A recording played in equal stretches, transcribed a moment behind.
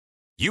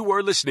You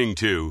are listening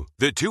to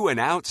the Two and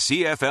Out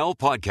CFL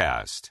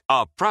podcast,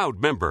 a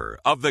proud member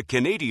of the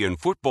Canadian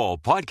Football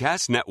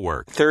Podcast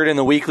Network. Third in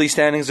the weekly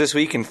standings this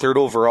week and third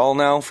overall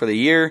now for the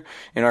year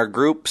in our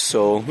group.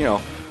 So,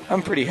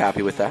 I'm pretty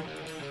happy with that.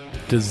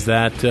 Does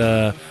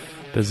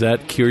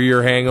that cure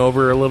your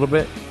hangover a little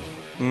bit?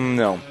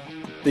 No.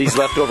 These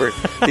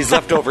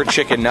leftover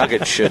chicken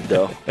nuggets should,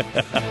 though.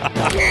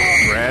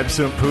 Grab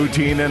some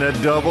poutine and a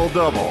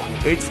double-double.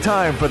 It's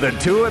time for the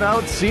Two and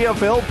Out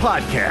CFL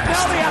podcast.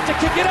 Now they have to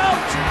kick it out,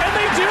 and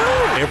they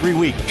do! Every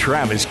week,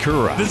 Travis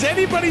Kura. Does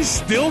anybody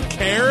still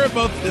care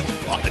about this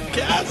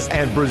podcast?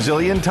 And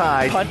Brazilian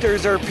Tide.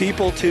 Punters are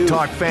people, too.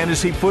 Talk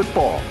fantasy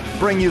football,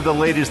 bring you the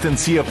latest in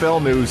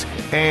CFL news,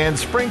 and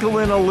sprinkle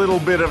in a little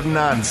bit of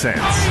nonsense.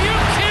 Are you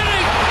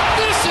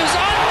kidding? This is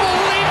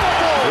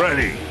unbelievable!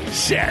 Ready,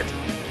 set,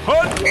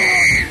 hunt!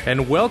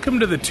 And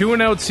welcome to the Two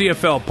and Out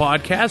CFL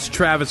podcast.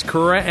 Travis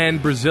Kura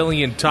and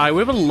Brazilian Ty. We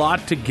have a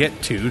lot to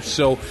get to,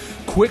 so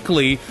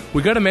quickly,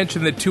 we got to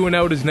mention that Two and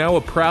Out is now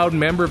a proud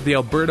member of the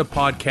Alberta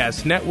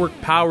Podcast Network,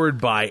 powered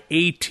by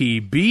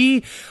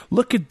ATB.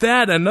 Look at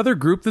that, another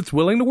group that's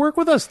willing to work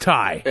with us,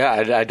 Ty. Yeah,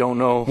 I don't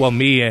know. Well,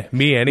 me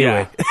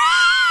anyway.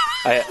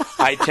 Yeah.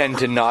 I tend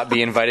to not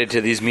be invited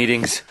to these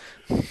meetings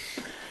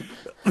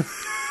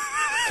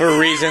for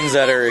reasons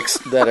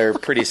that are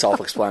pretty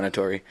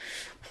self-explanatory.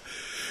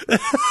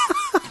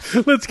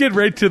 Let's get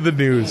right to the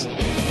news.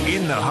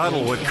 In the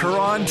Huddle with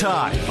Kura and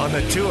Ty on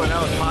the Two and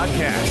Out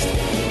podcast.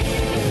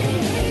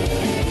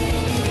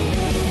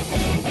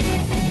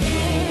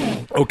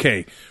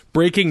 Okay,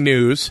 breaking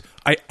news.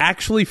 I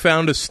actually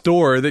found a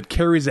store that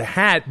carries a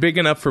hat big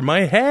enough for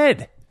my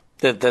head.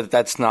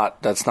 That's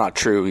not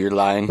true. You're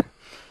lying.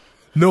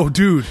 No,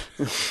 dude.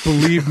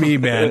 Believe me,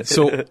 man.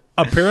 So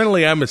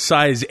apparently I'm a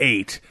size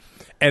 8.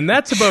 And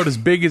that's about as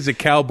big as a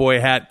cowboy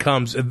hat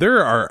comes.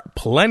 There are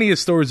plenty of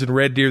stores in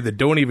Red Deer that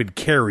don't even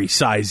carry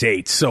size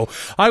 8. So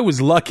I was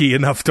lucky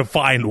enough to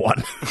find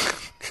one.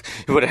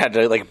 You would have had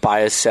to buy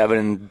a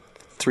 7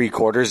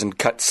 3/4 and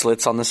cut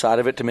slits on the side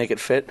of it to make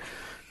it fit.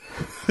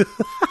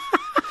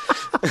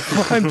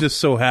 I'm just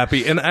so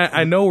happy. And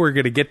I know we're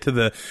going to get to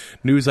the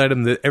news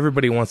item that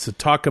everybody wants to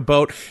talk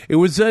about. It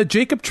was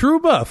Jacob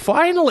Trouba.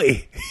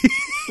 Finally.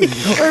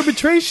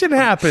 Arbitration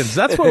happens.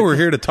 That's what we're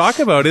here to talk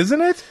about,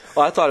 isn't it?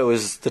 Well, I thought it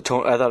was the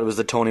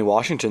Tony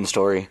Washington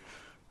story.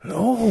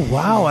 Oh,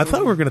 wow. I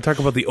thought we were going to talk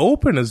about the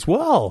Open as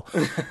well.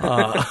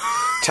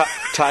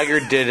 Tiger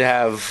did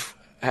have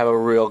a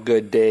real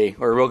good day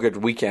or a real good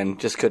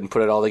weekend. Just couldn't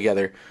put it all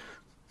together.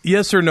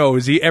 Yes or no?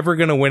 Is he ever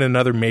going to win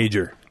another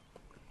major?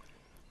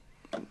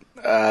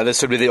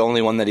 This would be the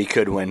only one that he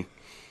could win.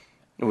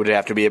 It would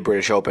have to be a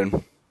British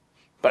Open,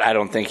 but I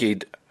don't think he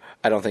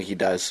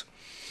does.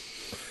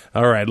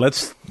 All right,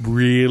 let's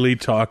really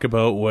talk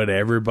about what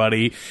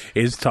everybody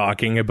is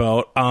talking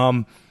about.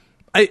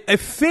 I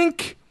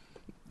think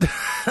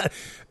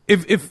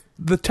if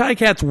the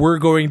Ticats were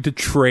going to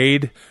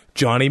trade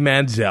Johnny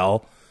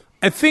Manziel,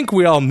 I think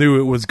we all knew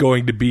it was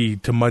going to be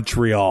to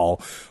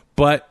Montreal.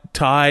 But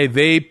Ty,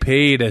 they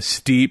paid a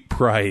steep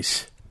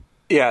price.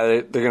 Yeah,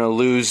 they're going to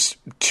lose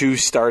 2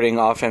 starting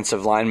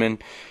offensive linemen,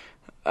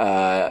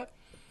 and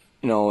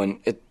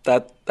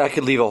that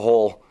could leave a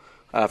hole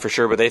for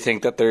sure. But they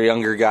think that their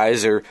younger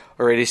guys are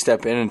ready to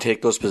step in and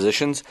take those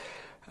positions.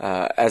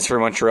 As for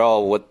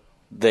Montreal, what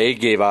they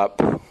gave up,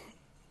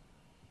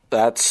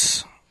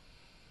 that's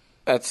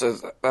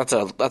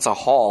a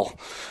haul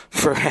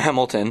for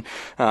Hamilton.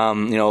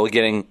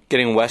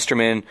 Getting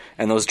Westerman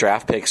and those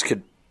draft picks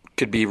could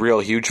be real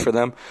huge for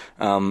them.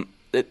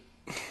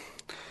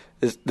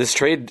 This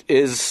trade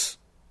is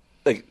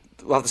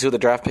we'll have to see what the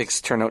draft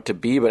picks turn out to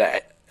be,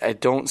 but I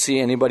don't see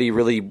anybody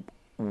really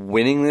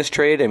winning this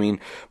trade. I mean,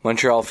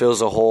 Montreal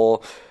fills a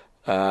hole.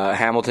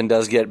 Hamilton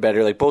does get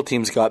better. Both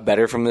teams got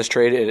better from this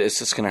trade. It's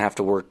just going to have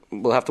to work.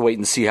 We'll have to wait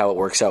and see how it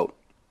works out.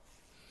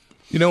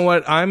 You know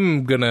what?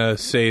 I'm going to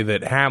say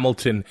that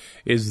Hamilton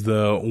is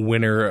the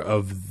winner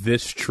of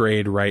this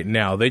trade right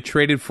now. They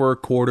traded for a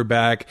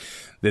quarterback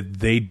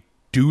that they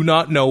do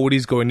not know what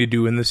he's going to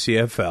do in the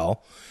CFL.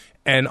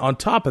 And on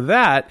top of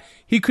that,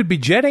 he could be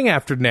jetting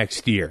after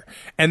next year.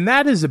 And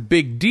that is a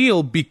big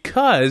deal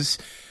because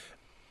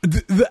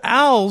the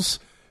Owls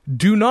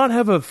do not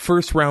have a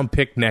first-round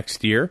pick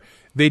next year.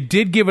 They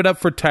did give it up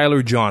for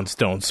Tyler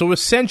Johnstone. So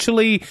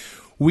essentially,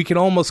 we can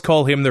almost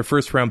call him their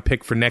first-round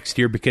pick for next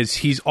year because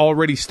he's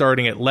already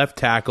starting at left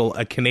tackle,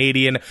 a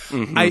Canadian.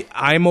 Mm-hmm.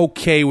 I'm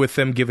okay with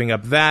them giving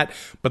up that,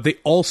 but they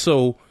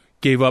also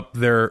gave up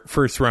their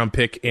first-round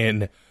pick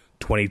in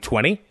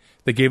 2020.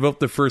 They gave up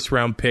the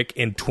first-round pick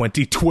in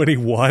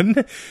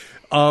 2021.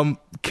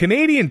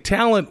 Canadian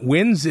talent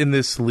wins in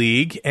this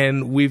league,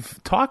 and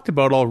we've talked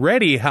about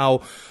already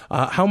how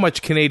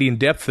much Canadian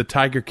depth the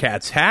Tiger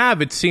Cats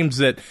have. It seems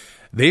that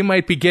they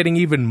might be getting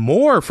even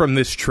more from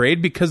this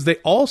trade because they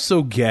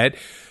also get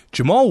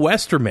Jamal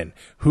Westerman,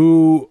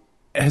 who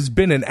has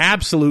been an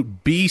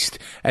absolute beast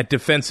at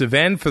defensive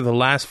end for the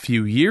last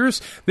few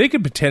years. They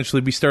could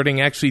potentially be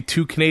starting actually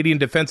 2 Canadian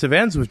defensive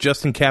ends with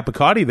Justin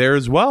Capicotti there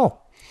as well.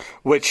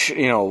 Which,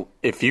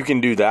 if you can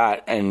do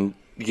that and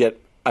get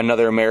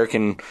another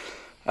American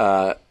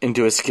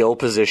into a skill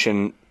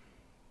position,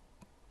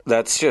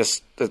 that's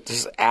just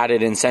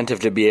added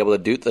incentive to be able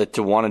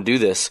to want to do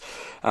this.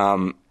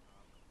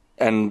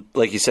 And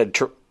like you said,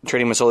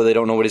 trading Masoli, they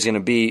don't know what he's going to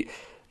be.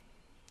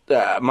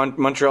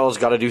 Montreal's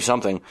got to do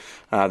something.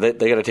 They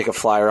got to take a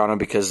flyer on him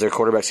because their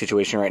quarterback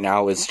situation right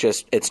now is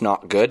it's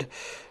not good.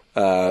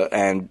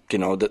 And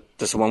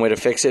this is one way to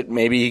fix it.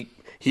 Maybe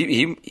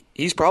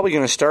he's probably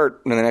going to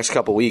start in the next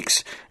couple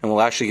weeks, and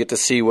we'll actually get to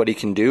see what he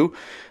can do.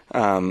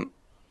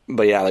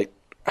 But yeah,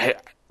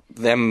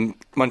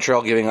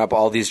 Montreal giving up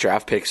all these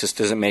draft picks just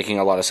isn't making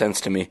a lot of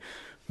sense to me.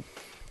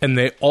 And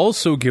they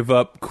also give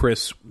up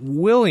Chris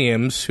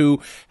Williams,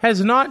 who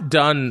has not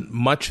done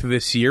much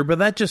this year, but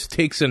that just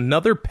takes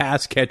another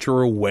pass catcher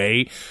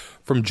away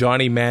from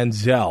Johnny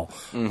Manziel.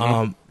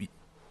 Mm-hmm.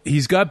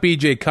 He's got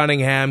B.J.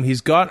 Cunningham.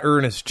 He's got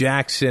Ernest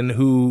Jackson,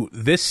 who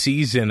this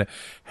season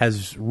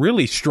has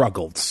really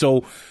struggled.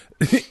 So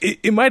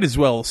it might as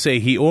well say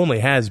he only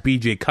has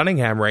B.J.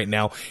 Cunningham right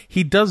now.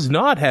 He does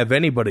not have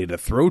anybody to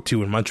throw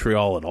to in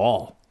Montreal at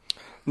all.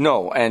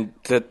 No, and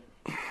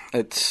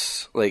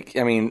it's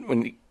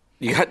when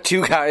you got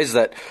two guys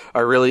that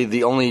are really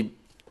the only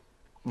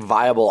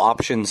viable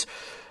options,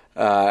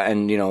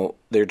 and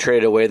they're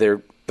traded away.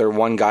 They're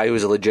one guy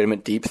who's a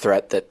legitimate deep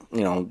threat that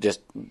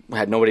just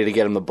had nobody to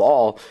get him the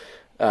ball.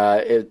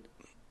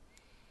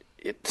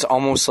 It's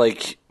almost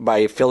like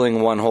by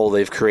filling one hole,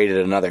 they've created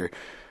another,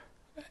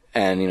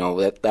 and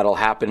that'll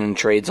happen in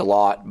trades a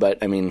lot.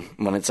 But I mean,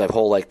 when it's a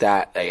hole like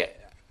that,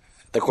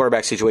 the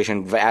quarterback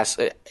situation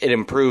it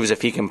improves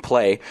if he can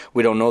play.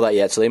 We don't know that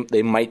yet, so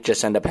they might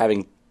just end up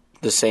having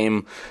the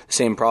same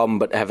problem,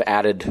 but have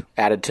added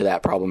to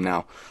that problem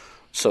now.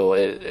 So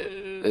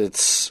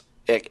it's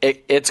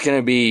going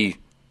to be,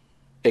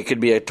 it could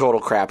be a total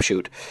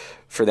crapshoot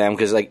for them,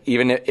 because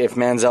even if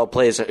Manziel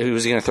plays,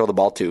 who's he going to throw the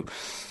ball to?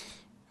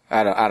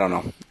 I don't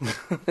know.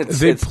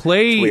 It's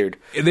weird.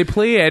 They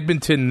play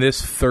Edmonton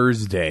this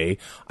Thursday.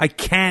 I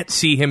can't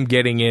see him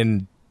getting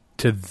in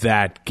to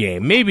that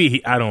game. Maybe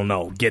he, I don't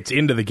know, gets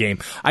into the game.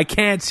 I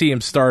can't see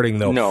him starting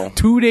though. No.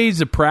 2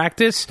 days of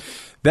practice,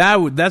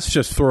 that's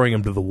just throwing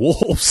him to the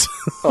wolves.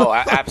 Oh,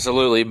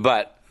 absolutely.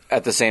 But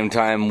at the same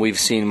time, we've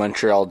seen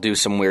Montreal do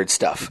some weird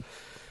stuff.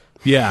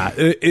 Yeah,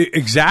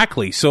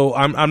 exactly. So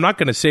I'm not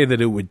going to say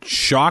that it would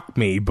shock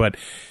me, but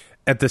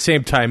at the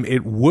same time,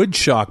 it would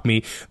shock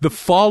me. The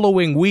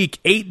following week,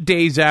 8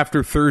 days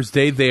after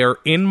Thursday, they are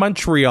in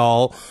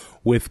Montreal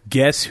with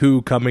guess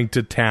who coming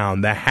to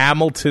town? The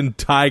Hamilton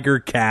Tiger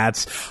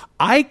Cats.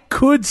 I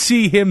could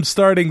see him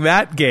starting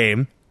that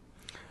game.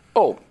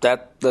 Oh,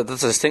 that's a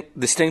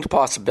distinct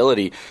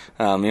possibility.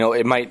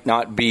 It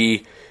might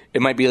be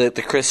like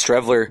the Chris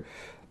Streveler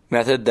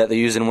method that they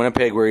use in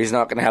Winnipeg, where he's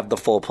not going to have the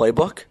full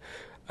playbook.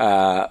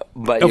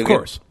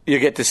 But you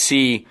get to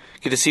see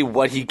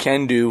what he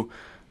can do.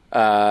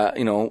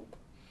 In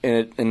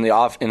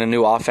a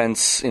new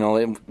offense.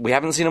 We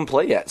haven't seen him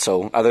play yet.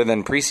 So other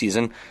than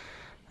preseason,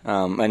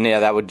 and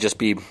yeah, that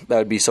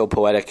would be so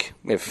poetic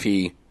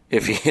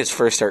if his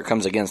first start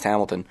comes against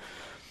Hamilton.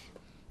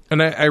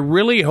 And I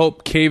really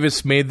hope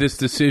Kavis made this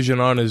decision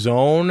on his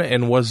own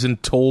and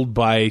wasn't told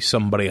by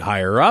somebody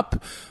higher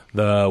up.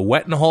 The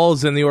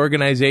Wettenhalls in the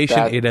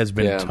organization, it has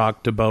been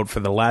talked about for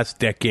the last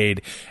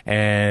decade,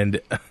 and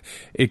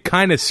it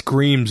kind of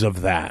screams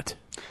of that.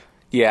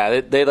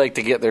 Yeah, they like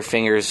to get their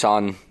fingers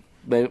on,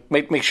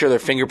 make sure their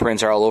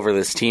fingerprints are all over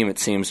this team, it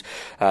seems.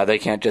 They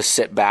can't just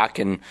sit back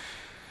and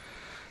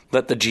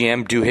let the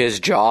GM do his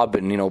job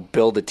and,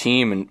 build a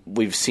team. And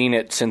we've seen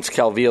it since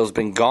Calvillo's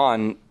been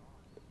gone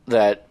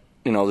that,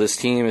 this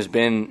team has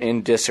been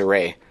in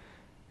disarray.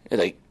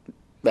 They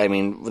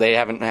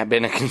haven't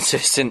been a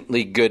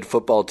consistently good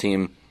football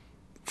team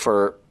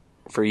for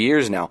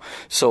years now.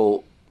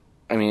 So,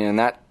 and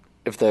that,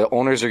 if the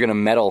owners are going to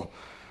meddle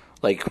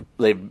like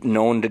they've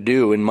known to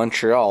do in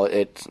Montreal,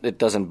 it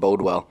doesn't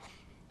bode well.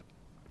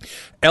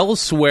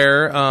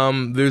 Elsewhere,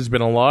 there's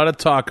been a lot of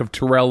talk of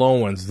Terrell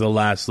Owens the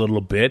last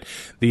little bit.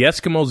 The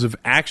Eskimos have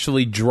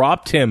actually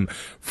dropped him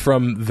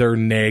from their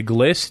neg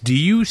list. Do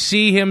you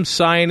see him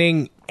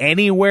signing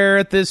anywhere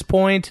at this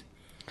point?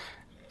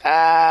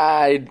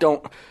 I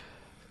don't.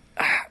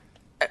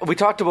 We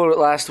talked about it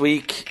last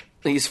week.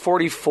 He's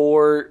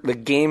 44. The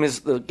game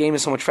is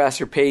so much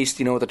faster paced.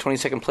 With the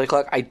 20-second play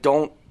clock. I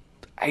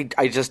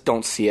just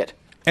don't see it.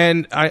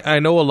 And I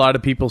know a lot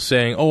of people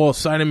saying, "Oh, I'll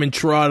sign him in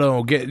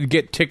Toronto,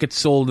 get tickets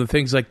sold and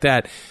things like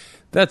that."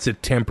 That's a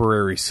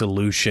temporary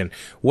solution.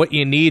 What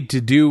you need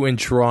to do in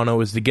Toronto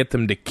is to get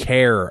them to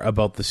care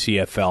about the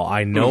CFL.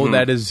 I know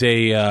that is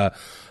you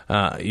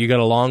got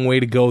a long way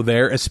to go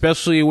there,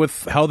 especially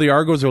with how the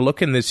Argos are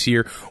looking this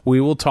year.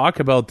 We will talk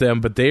about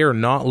them, but they are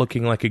not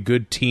looking like a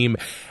good team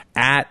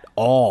at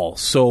all.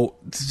 So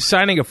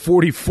signing a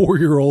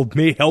 44-year-old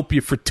may help you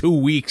for 2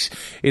 weeks.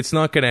 It's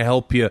not going to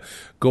help you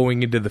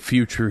going into the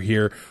future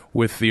here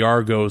with the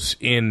Argos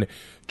in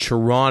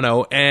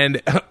Toronto.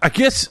 And I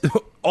guess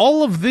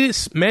all of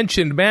this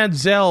mentioned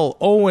Manziel,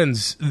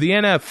 Owens, the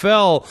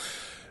NFL,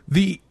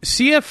 The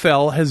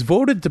CFL has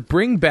voted to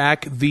bring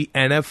back the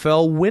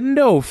NFL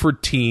window for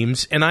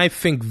teams, and I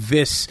think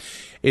this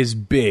is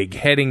big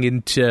heading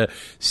into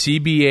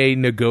CBA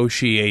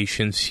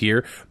negotiations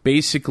here.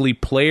 Basically,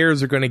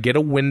 players are going to get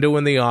a window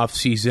in the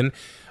offseason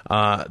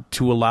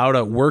to allow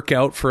to work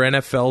out for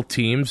NFL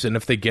teams, and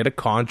if they get a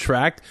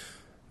contract,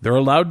 they're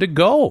allowed to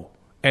go.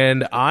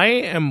 And I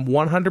am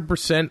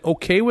 100%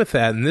 okay with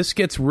that. And this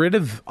gets rid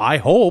of, I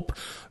hope,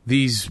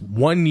 these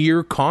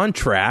one-year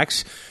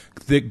contracts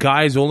that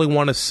guys only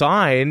want to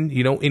sign,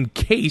 in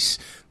case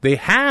they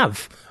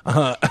have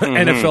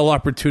NFL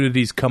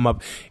opportunities come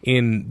up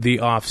in the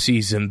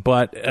offseason.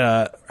 But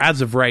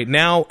as of right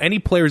now, any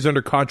players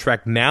under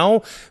contract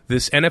now,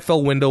 this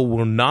NFL window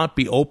will not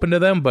be open to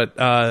them.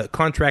 But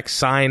contracts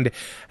signed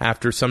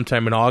after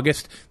sometime in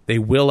August, they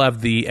will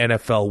have the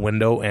NFL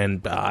window,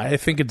 and I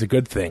think it's a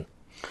good thing.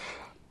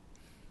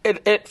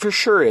 It for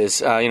sure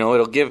is.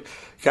 It'll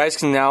give guys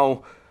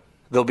they'll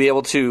be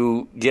able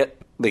to get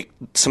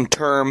some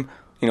term,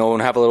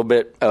 and have a little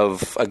bit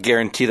of a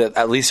guarantee that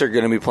at least they're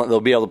going to be they'll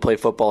be able to play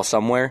football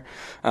somewhere,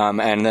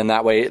 and then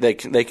that way they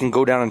can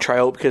go down and try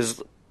out,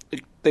 because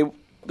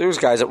there's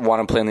guys that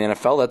want to play in the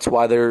NFL. That's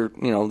why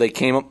they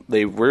came up,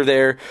 they were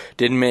there,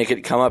 didn't make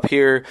it, come up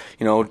here,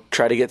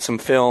 try to get some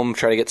film,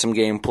 try to get some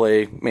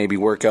gameplay, maybe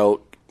work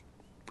out,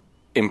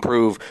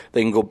 improve.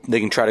 They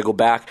can try to go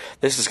back.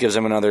 This just gives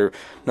them another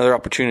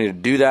opportunity to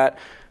do that.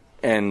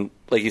 And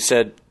like you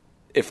said,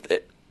 if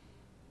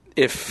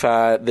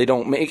they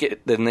don't make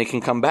it, then they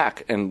can come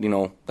back, and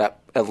that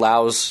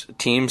allows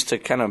teams to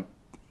kind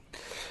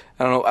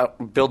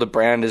of build a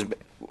brand is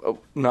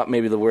not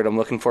maybe the word I'm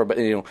looking for, but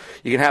you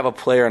can have a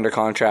player under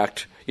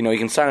contract. You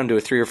can sign him to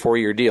a 3 or 4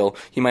 year deal.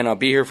 He might not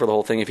be here for the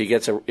whole thing if he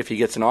gets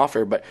an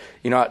offer, but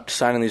you're not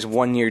signing these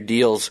 1 year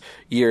deals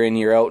year in,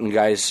 year out, and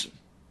guys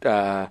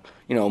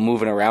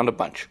moving around a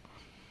bunch.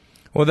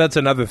 Well, that's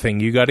another thing.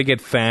 You got to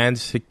get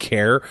fans to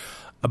care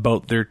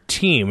about their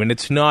team, and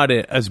it's not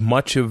as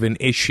much of an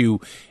issue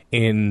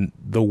in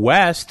the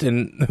West,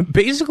 and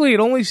basically it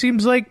only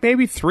seems like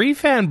maybe 3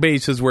 fan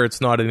bases where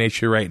it's not an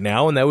issue right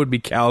now, and that would be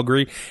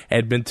Calgary,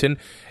 Edmonton,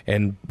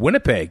 and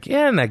Winnipeg.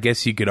 Yeah, and I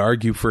guess you could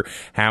argue for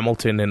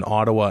Hamilton and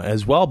Ottawa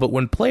as well, but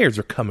when players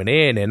are coming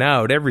in and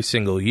out every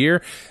single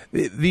year,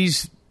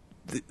 the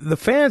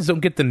fans don't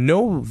get to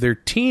know their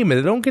team, and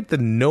they don't get to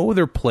know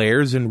their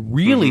players and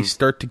really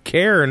start to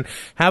care and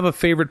have a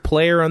favorite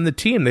player on the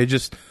team. They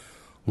just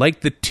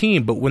like the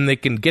team, but when they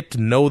can get to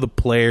know the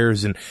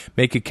players and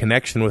make a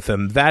connection with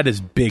them, that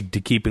is big to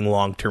keeping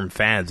long-term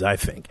fans, I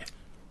think.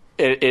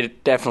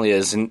 It definitely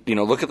is. And,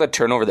 look at the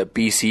turnover that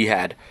BC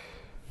had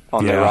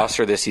on their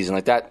roster this season.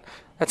 Like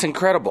that's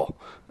incredible.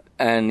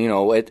 And,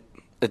 it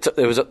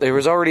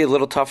was already a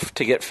little tough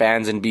to get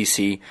fans in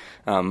BC.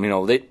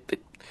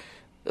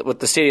 With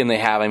the stadium they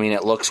have,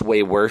 it looks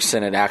way worse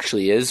than it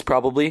actually is,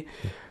 probably.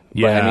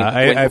 Yeah,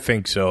 but, I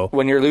think so.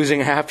 When you're losing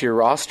half your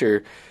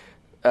roster,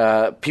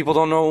 people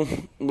don't know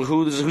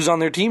who's on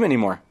their team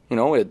anymore.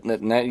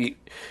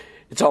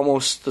 It's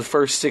almost the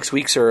first 6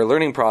 weeks are a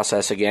learning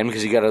process again,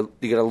 because you gotta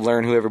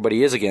learn who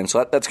everybody is again.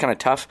 So that's kind of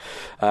tough.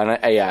 And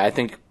I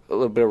think a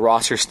little bit of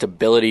roster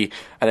stability,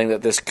 I think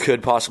that this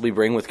could possibly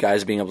bring, with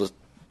guys being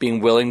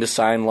willing to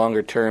sign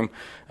longer term,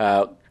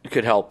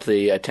 could help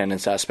the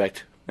attendance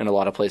aspect in a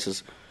lot of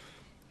places.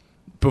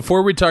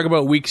 Before we talk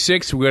about Week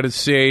 6, we got to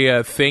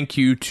say thank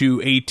you to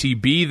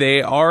ATB.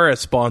 They are a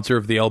sponsor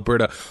of the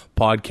Alberta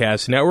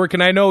Podcast Network,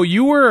 and I know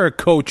you were a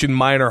coach in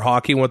minor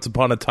hockey once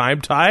upon a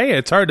time, Ty.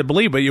 It's hard to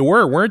believe, but you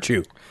were, weren't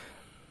you?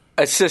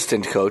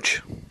 Assistant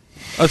coach.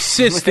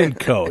 Assistant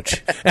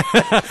coach.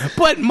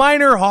 But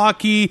minor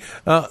hockey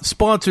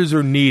sponsors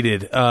are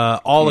needed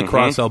all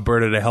across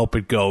Alberta to help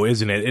it go,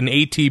 isn't it? And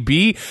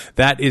ATB,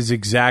 that is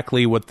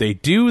exactly what they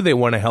do. They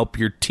want to help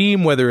your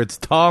team, whether it's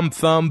Tom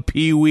Thumb,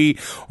 Pee Wee,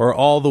 or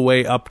all the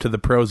way up to the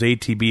pros.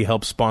 ATB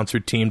helps sponsor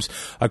teams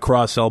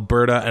across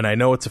Alberta. And I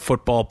know it's a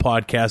football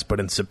podcast, but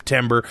in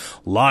September,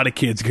 a lot of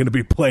kids going to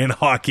be playing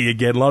hockey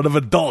again. A lot of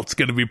adults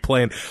going to be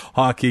playing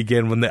hockey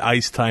again when the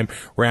ice time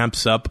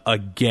ramps up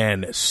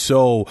again.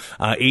 So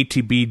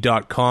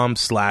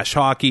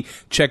atb.com/hockey.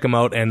 Check them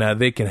out, and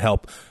they can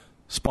help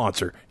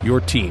sponsor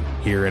your team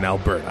here in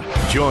Alberta.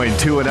 Join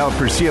 2 and Out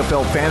for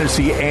CFL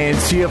Fantasy and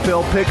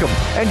CFL Pick'em,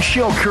 and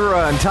show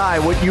Kura and Ty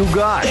what you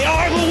got. They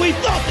are who we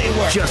thought they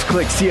were. Just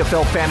click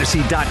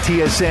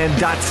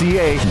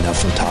cflfantasy.tsn.ca.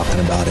 Enough from talking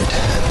about it.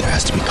 There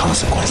has to be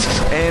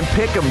consequences. And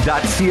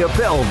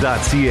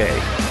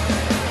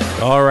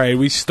pick'em.cfl.ca. All right,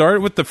 we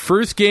start with the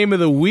first game of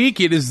the week.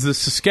 It is the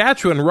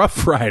Saskatchewan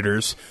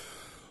Roughriders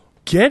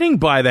getting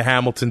by the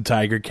Hamilton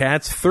Tiger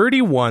Cats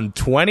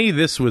 31-20.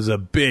 This was a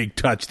big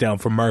touchdown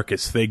for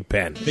Marcus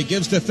Thigpen. He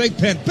gives to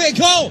Thigpen. Big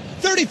hole.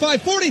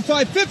 35,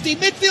 45, 50.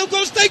 Midfield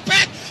goes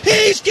Thigpen.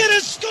 He's going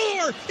to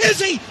score. Is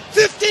he?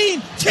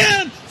 15,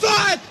 10,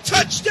 5.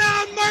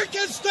 Touchdown,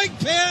 Marcus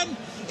Thigpen.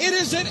 It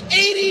is an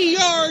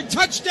 80-yard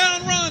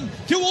touchdown run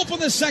to open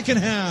the second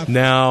half.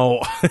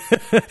 Now,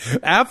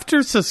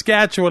 after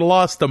Saskatchewan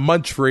lost to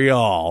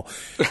Montreal,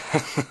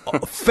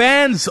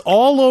 fans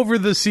all over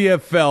the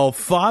CFL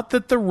thought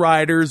that the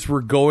Riders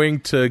were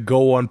going to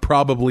go on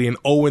probably an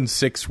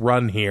 0-6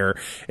 run here,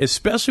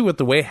 especially with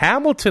the way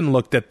Hamilton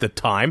looked at the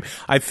time.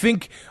 I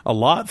think a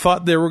lot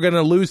thought they were going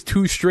to lose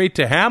 2 straight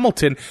to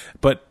Hamilton,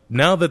 but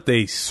now that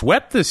they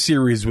swept the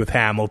series with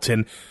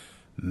Hamilton,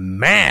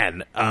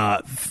 man,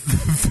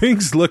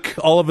 things look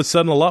all of a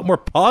sudden a lot more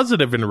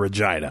positive in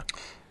Regina.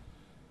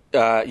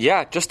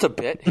 Yeah, just a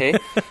bit. Hey,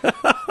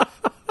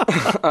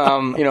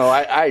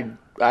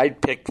 I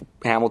picked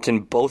Hamilton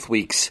both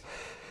weeks,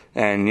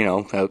 and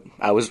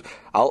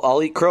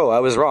I'll eat crow. I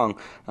was wrong.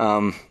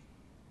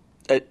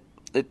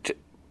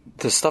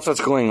 The stuff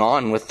that's going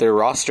on with their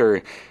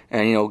roster,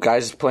 and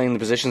guys playing the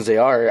positions they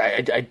are,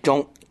 I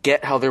don't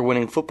get how they're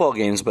winning football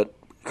games, but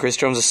Chris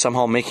Jones is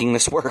somehow making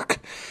this work.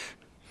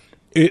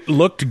 It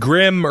looked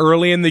grim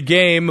early in the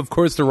game. Of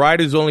course, the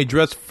Riders only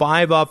dressed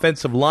 5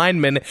 offensive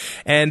linemen,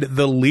 and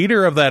the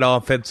leader of that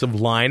offensive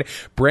line,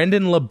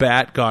 Brendan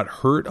Labatt, got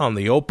hurt on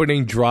the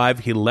opening drive.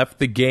 He left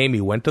the game.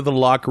 He went to the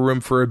locker room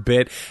for a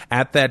bit.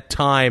 At that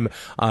time,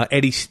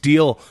 Eddie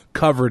Steele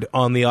covered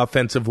on the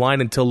offensive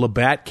line until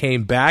Labatt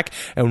came back,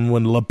 and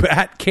when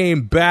Labatt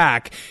came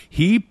back,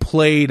 he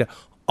played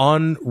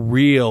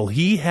unreal.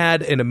 He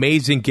had an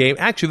amazing game.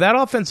 Actually, that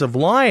offensive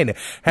line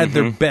had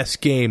their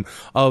best game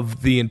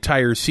of the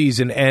entire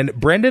season. And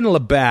Brendan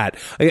Labatt,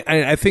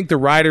 I think the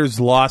Riders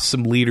lost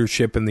some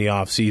leadership in the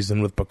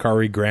offseason with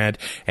Bakari Grant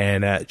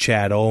and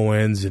Chad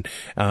Owens. And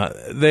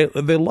they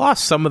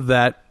lost some of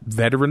that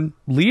veteran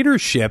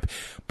leadership.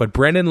 But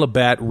Brendan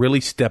Labatt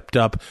really stepped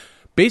up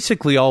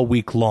basically all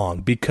week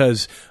long,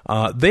 because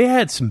they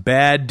had some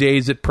bad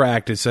days at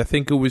practice. I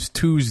think it was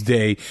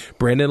Tuesday.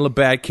 Brendan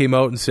Labatt came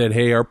out and said,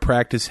 hey, our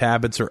practice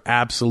habits are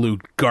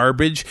absolute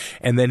garbage.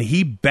 And then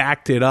he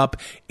backed it up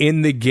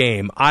in the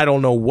game. I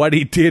don't know what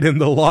he did in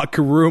the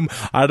locker room.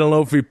 I don't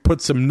know if he put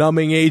some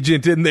numbing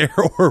agent in there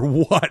or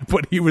what,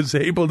 but he was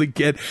able to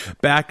get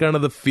back onto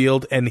the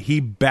field, and he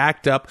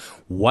backed up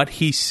what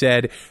he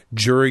said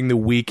during the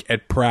week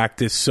at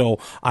practice. So,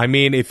 I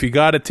mean, if you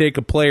got to take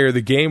a player of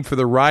the game for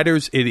the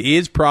Riders, it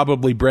is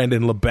probably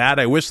Brendan Labatt.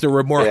 I wish there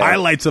were more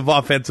highlights of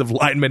offensive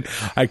linemen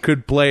I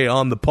could play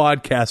on the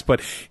podcast, but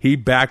he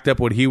backed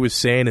up what he was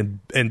saying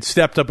and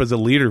stepped up as a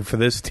leader for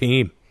this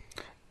team.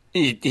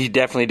 He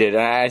definitely did.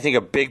 And I think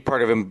a big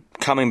part of him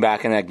coming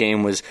back in that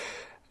game was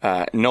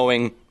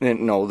knowing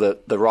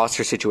the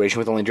roster situation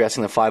with only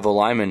dressing the 5-0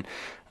 linemen.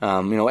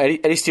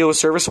 Eddie Steele was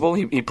serviceable.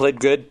 He played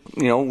good.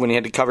 When he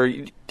had to cover,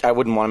 I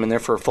wouldn't want him in there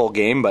for a full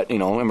game, but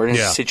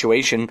emergency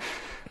situation.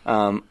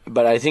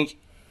 But I think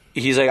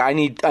he's like, I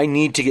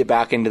need to get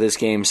back into this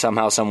game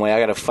somehow, some way. I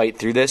got to fight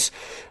through this.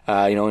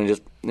 And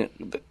just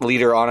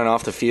leader on and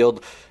off the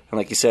field, and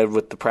like you said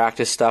with the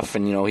practice stuff,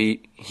 and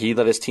he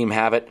let his team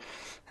have it,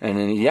 and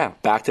then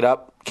backed it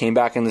up. Came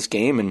back in this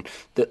game, and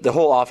the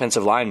whole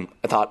offensive line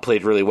I thought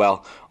played really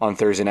well on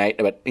Thursday night.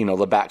 But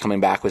Labatt coming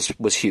back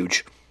was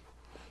huge.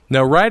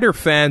 Now, Rider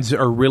fans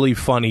are really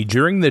funny.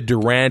 During the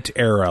Durant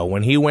era,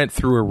 when he went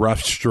through a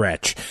rough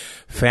stretch,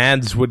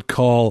 fans would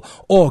call,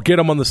 get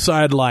him on the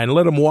sideline,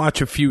 let him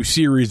watch a few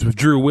series with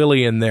Drew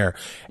Willie in there.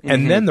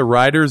 And then the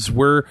Riders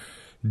were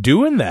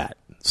doing that,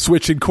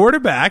 switching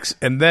quarterbacks,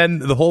 and then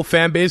the whole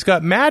fan base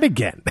got mad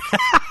again.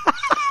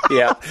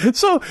 Yeah.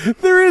 So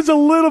there is a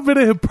little bit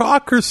of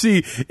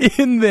hypocrisy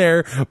in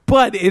there,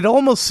 but it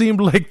almost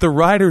seemed like the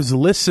Riders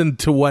listened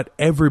to what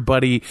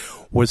everybody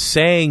was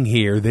saying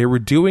here. They were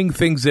doing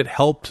things that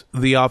helped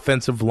the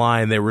offensive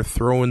line. They were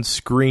throwing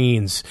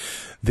screens.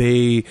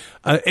 They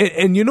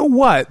and you know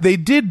what? They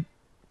did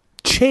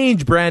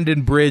change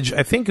Brandon Bridge.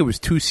 I think it was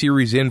 2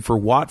 series in for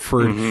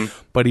Watford,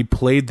 but he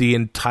played the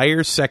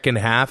entire second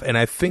half, and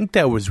I think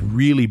that was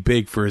really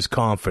big for his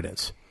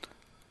confidence.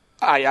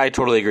 I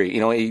totally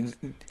agree.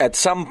 At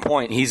some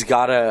point, he's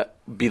got to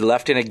be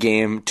left in a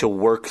game to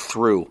work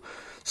through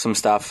some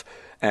stuff.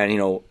 And,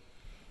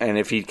 and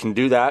if he can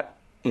do that,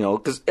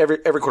 because every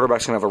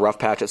quarterback's going to have a rough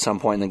patch at some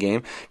point in the game.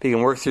 If he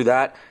can work through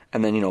that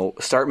and then,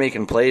 start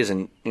making plays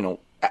and, know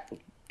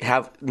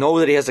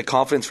that he has the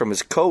confidence from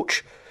his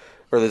coach,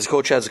 or that his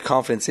coach has the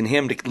confidence in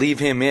him to leave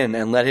him in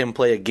and let him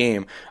play a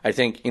game. I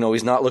think,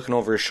 he's not looking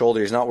over his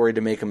shoulder. He's not worried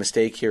to make a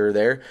mistake here or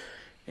there.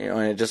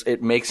 And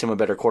it makes him a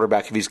better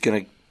quarterback if he's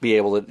going to be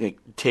able to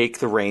take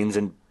the reins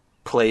and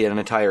play an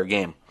entire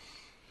game.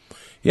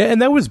 Yeah,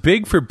 and that was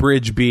big for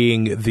Bridge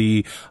being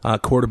the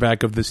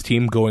quarterback of this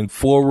team going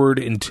forward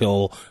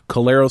until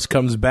Collaros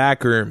comes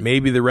back, or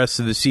maybe the rest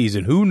of the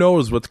season. Who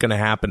knows what's going to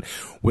happen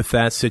with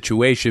that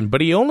situation. But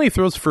he only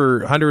throws for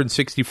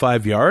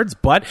 165 yards,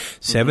 but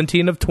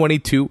 17 of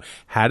 22,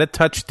 had a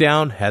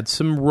touchdown, had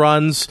some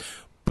runs.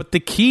 But the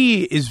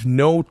key is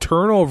no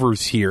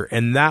turnovers here,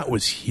 and that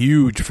was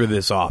huge for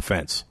this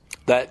offense.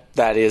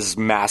 That is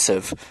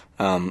massive.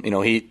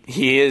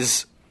 He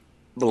is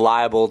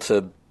liable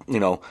to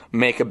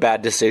make a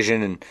bad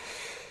decision, and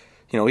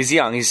he's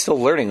young. He's still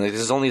learning. This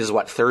is only his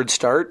third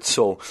start,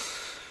 so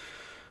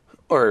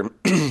or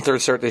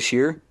third start this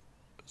year.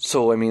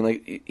 So I mean,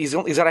 like he's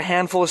got a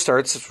handful of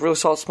starts. It's a really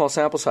small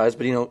sample size,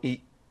 but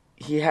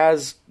he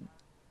has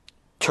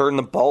turned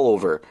the ball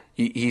over.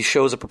 He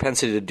shows a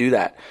propensity to do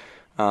that.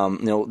 That's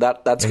going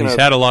to. He's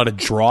had a lot of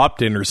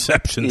dropped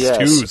interceptions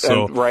too.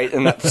 So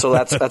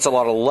that's a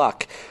lot of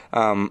luck.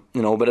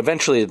 But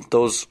eventually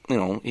those,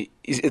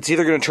 it's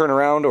either going to turn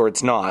around or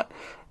it's not.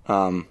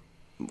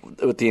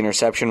 With the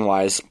interception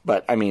wise,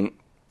 but I mean,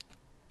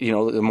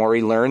 the more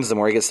he learns, the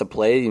more he gets to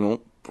play.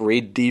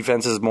 Read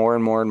defenses more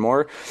and more and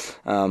more.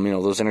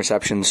 Those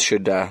interceptions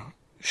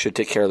should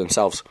take care of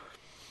themselves.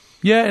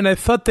 Yeah, and I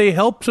thought they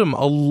helped him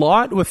a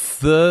lot with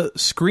the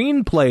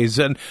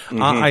screenplays. And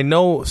I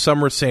know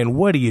some are saying,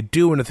 what are you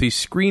doing with these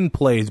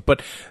screenplays?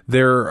 But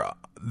they're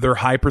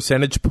high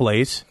percentage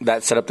plays.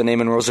 That set up the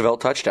Naaman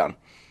Roosevelt touchdown.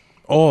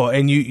 Oh,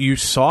 and you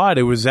saw it.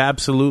 It was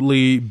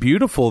absolutely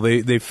beautiful.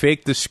 They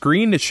faked the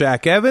screen to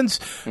Shaq Evans.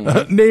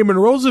 Naaman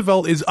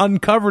Roosevelt is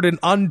uncovered and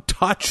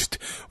untouched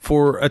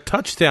for a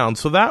touchdown.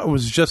 So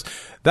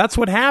that's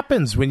what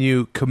happens when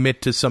you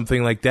commit to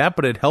something like that.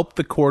 But it helped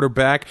the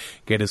quarterback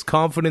get his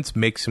confidence,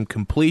 make some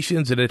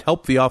completions, and it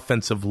helped the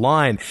offensive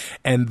line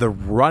and the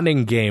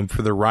running game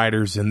for the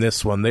Riders in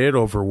this one. They had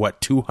over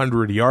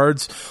 200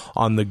 yards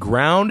on the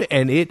ground,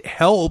 and it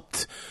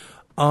helped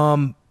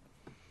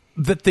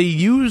that they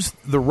used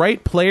the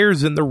right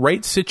players in the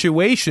right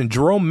situation.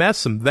 Jerome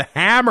Messam, the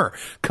hammer,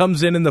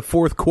 comes in the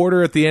fourth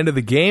quarter at the end of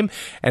the game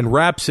and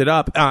wraps it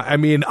up.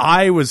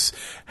 I was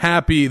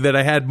happy that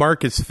I had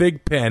Marcus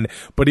Thigpen,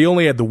 but he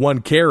only had the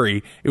one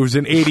carry. It was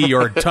an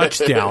 80-yard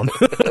touchdown.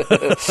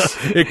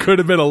 It could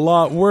have been a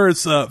lot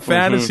worse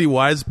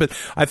fantasy-wise, but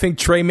I think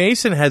Trey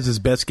Mason has his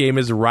best game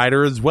as a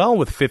Rider as well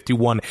with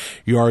 51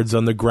 yards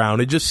on the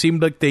ground. It just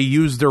seemed like they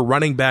used their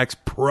running backs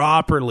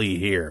properly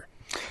here.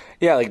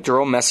 Yeah, like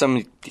Jerome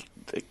Messam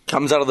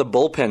comes out of the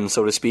bullpen,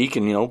 so to speak,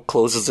 and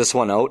closes this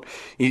one out.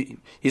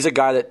 He's a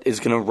guy that is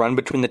going to run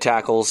between the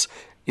tackles.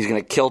 He's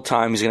going to kill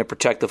time. He's going to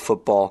protect the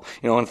football.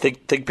 And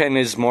Thigpen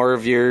is more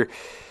of your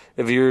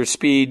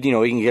speed. He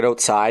can get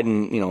outside,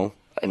 and an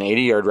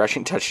 80-yard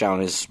rushing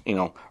touchdown is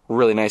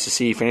really nice to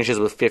see. He finishes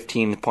with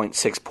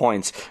 15.6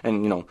 points,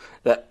 and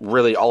that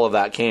really all of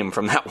that came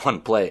from that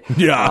one play.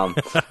 Yeah,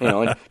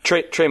 and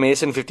Trey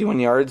Mason, 51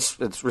 yards.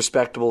 It's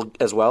respectable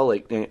as well.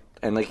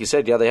 And like you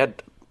said, they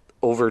had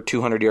over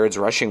 200 yards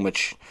rushing,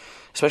 which,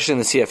 especially in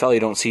the CFL, you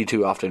don't see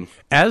too often.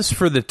 As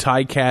for the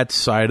Ticats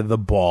side of the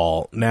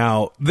ball,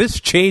 now, this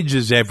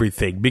changes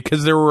everything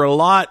because there were a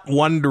lot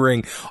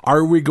wondering,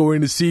 are we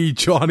going to see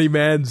Johnny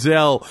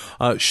Manziel?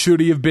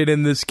 Should he have been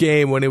in this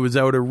game when it was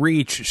out of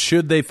reach?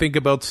 Should they think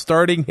about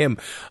starting him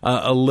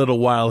a little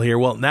while here?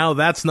 Well, now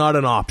that's not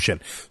an option.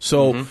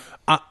 So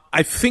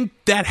I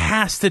think that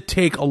has to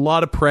take a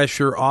lot of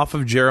pressure off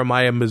of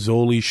Jeremiah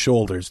Mazzoli's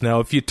shoulders.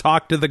 Now, if you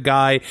talk to the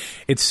guy,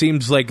 it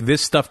seems like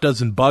this stuff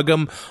doesn't bug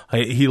him.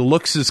 He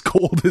looks as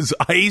cold as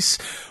ice,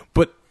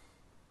 but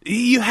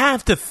you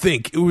have to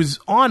think it was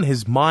on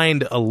his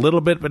mind a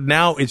little bit, but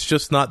now it's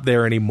just not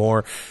there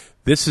anymore.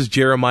 This is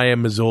Jeremiah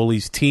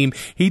Mazzoli's team.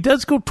 He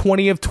does go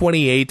 20 of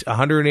 28,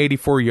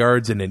 184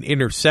 yards and an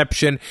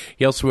interception.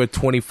 He also had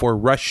 24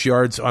 rush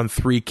yards on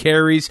 3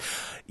 carries.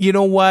 You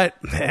know what?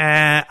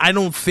 I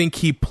don't think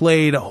he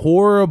played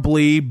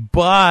horribly,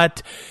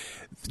 but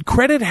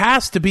credit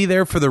has to be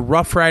there for the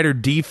Rough Rider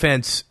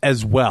defense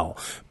as well,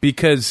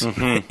 because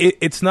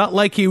it's not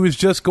like he was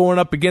just going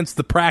up against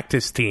the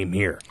practice team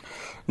here.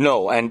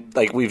 No, and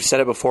like we've said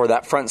it before,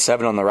 that front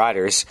seven on the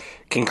Riders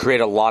can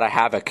create a lot of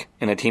havoc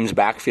in a team's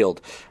backfield.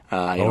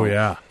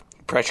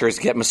 Pressures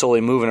get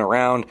Masoli moving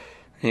around,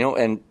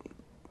 and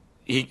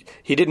he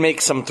did make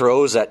some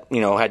throws that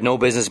had no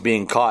business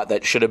being caught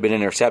that should have been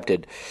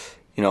intercepted.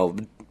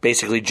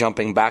 Basically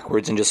jumping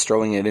backwards and just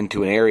throwing it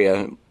into an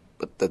area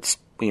that's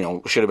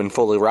should have been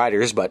fully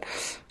Riders, but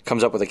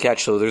comes up with a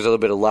catch. So there's a little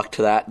bit of luck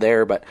to that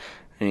there, but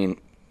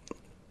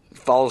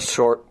falls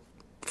short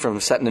from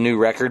setting a new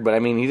record,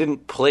 but he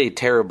didn't play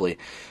terribly.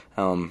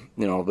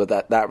 But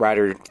that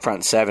Rider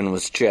front seven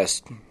was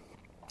just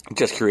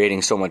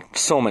creating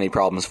so many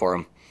problems for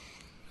him.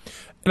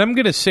 And I'm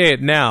going to say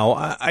it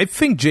now. I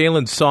think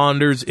Jalen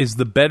Saunders is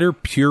the better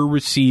pure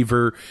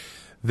receiver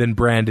than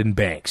Brandon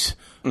Banks.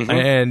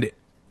 And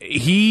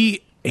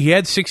he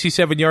had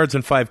 67 yards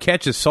and 5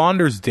 catches.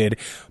 Saunders did.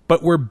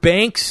 But where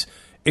Banks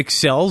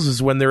excels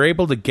is when they're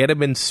able to get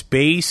him in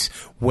space,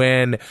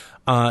 when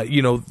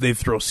they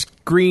throw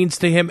screens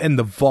to him, and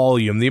the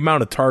volume, the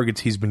amount of targets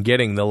he's been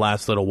getting the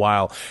last little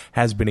while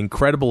has been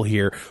incredible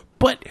here.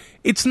 But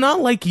it's not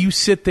like you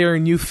sit there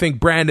and you think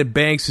Brandon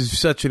Banks is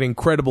such an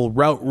incredible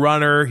route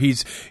runner.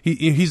 He's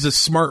a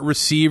smart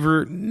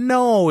receiver.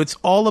 No, it's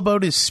all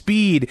about his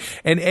speed.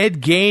 And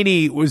Ed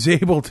Gainey was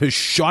able to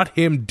shut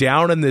him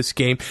down in this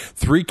game.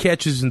 3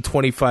 catches and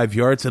 25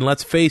 yards. And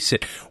let's face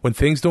it, when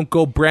things don't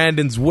go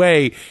Brandon's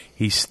way,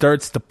 he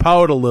starts to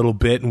pout a little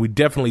bit, and we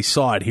definitely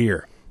saw it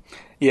here.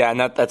 Yeah, and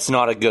that's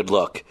not a good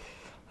look.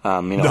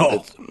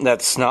 No.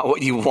 That's not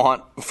what you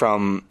want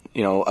from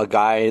a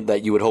guy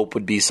that you would hope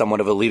would be somewhat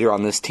of a leader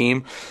on this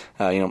team.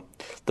 The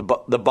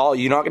ball,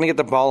 you're not going to get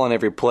the ball on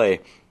every play.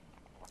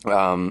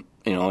 And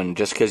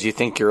just because you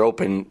think you're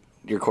open,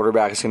 your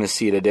quarterback is going to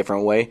see it a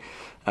different way.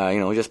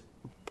 Just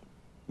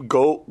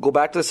go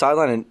back to the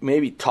sideline and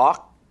maybe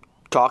talk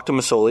to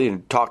Masoli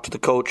and talk to the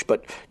coach,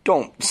 but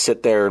don't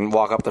sit there and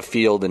walk up the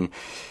field and,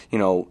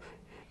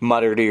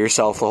 mutter to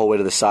yourself the whole way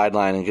to the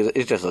sideline, because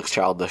it just looks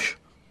childish.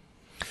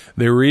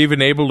 They were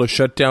even able to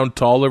shut down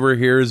Tolliver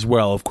here as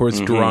well. Of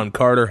course, Duron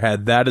Carter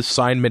had that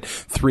assignment,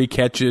 3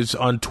 catches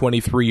on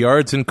 23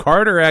 yards. And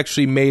Carter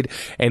actually made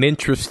an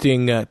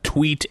interesting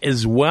tweet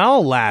as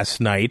well last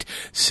night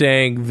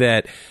saying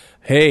that,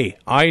 hey,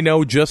 I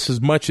know just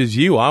as much as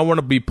you. I want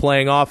to be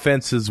playing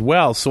offense as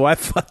well. So I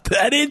thought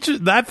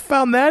I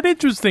found that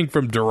interesting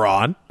from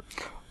Duron.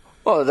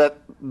 Well,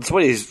 that's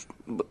what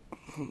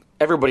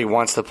everybody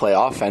wants to play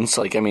offense.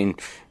 You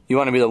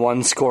want to be the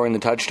one scoring the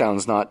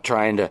touchdowns, not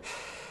trying to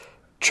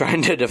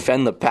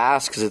defend the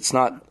pass, because it's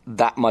not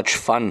that much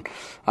fun,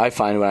 I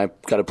find, when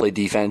I've got to play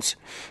defense.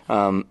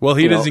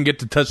 He doesn't get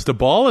to touch the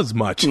ball as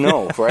much.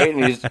 No, right?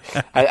 And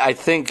I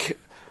think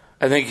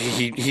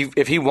he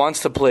if he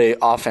wants to play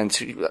offense,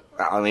 he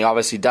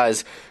obviously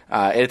does.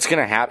 It's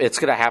gonna happen. It's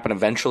gonna happen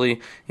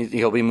eventually.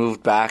 He'll be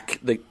moved back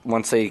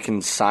once they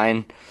can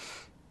sign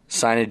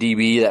a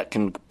DB that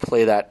can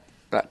play that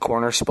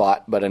corner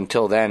spot. But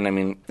until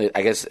then,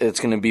 I guess it's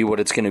going to be what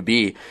it's going to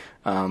be.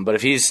 But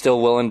if he's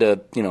still willing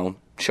to,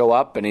 show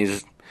up, and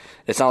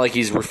it's not like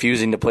he's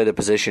refusing to play the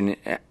position.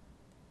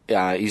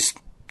 He's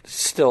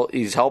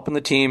helping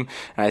the team,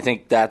 and I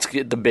think that's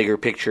the bigger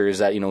picture, is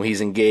that he's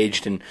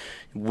engaged and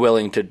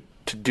willing to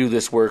do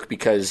this work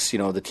because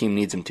the team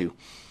needs him to.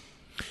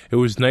 It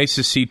was nice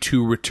to see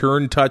 2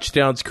 return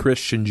touchdowns,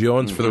 Christian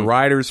Jones for the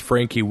Riders,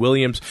 Frankie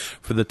Williams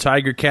for the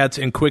Tiger Cats,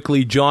 and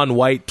quickly John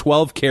White,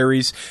 12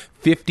 carries,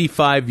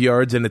 55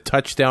 yards and a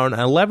touchdown,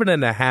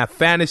 11.5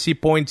 fantasy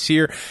points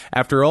here.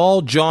 After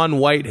all John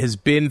White has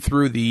been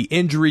through the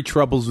injury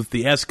troubles with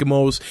the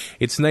Eskimos,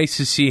 it's nice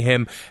to see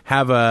him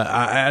have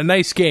a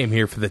nice game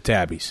here for the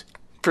Tabbies.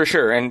 For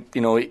sure, and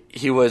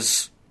he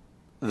was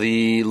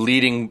the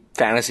leading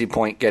fantasy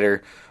point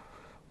getter,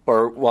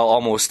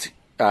 almost.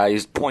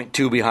 He's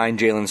 0.2 behind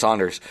Jalen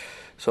Saunders.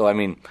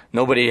 So,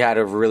 nobody had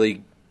a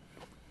really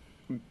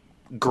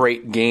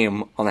great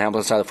game on the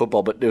Hamilton side of the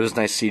football, but it was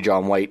nice to see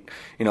John White,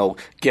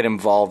 get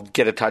involved,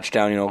 get a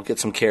touchdown, get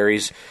some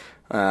carries.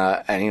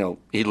 And,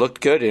 he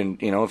looked good.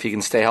 And, if he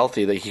can stay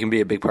healthy, that he can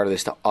be a big part of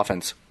this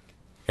offense.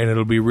 And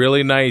it'll be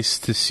really nice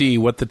to see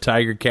what the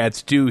Tiger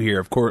Cats do here.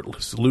 Of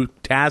course,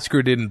 Luke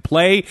Tasker didn't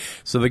play,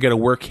 so they got to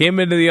work him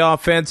into the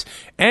offense,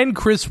 and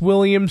Chris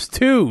Williams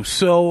too.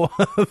 So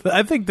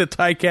I think the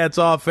Tiger Cats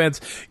offense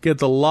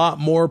gets a lot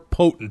more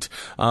potent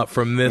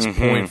from this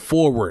point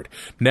forward.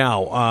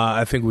 Now,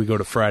 I think we go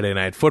to Friday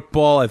Night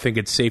Football. I think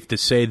it's safe to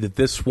say that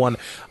this one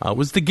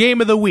was the game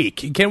of the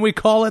week. Can we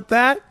call it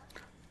that?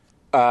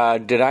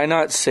 Did I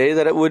not say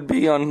that it would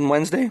be on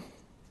Wednesday?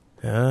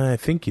 I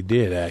think you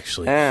did,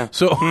 actually. Yeah.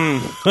 So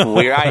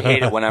weird. I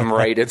hate it when I'm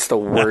right. It's the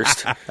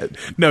worst.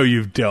 No,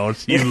 you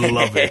don't. You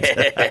love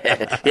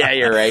it. Yeah,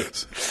 you're right.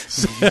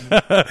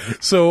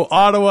 So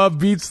Ottawa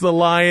beats the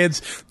Lions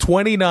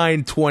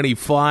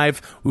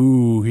 29-25.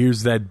 Ooh,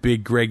 here's that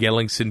big Greg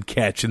Ellingson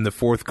catch in the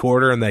fourth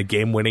quarter and that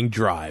game-winning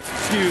drive.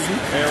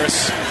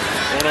 Harris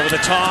going over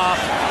the top,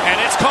 and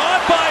it's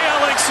caught by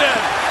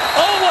Ellingson.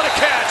 Oh, what a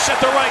catch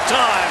at the right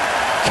time.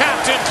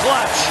 Captain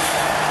Clutch.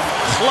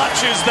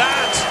 Clutches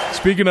that.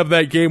 Speaking of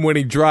that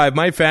game-winning drive,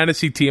 my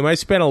fantasy team, I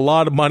spent a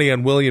lot of money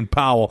on William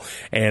Powell,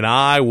 and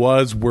I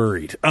was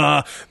worried.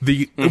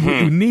 We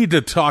need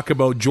to talk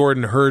about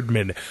Jordan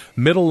Herdman,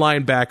 middle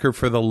linebacker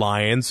for the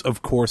Lions.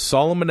 Of course,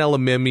 Solomon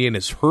Elimimian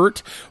is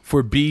hurt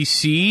for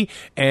BC,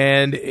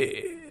 and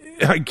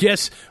I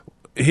guess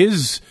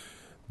his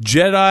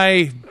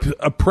Jedi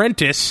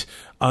apprentice,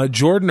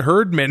 Jordan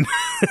Herdman,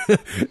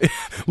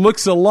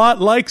 looks a lot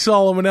like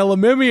Solomon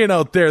Elimimian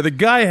out there. The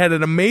guy had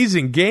an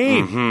amazing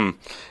game.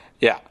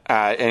 Yeah,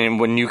 and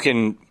when you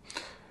can,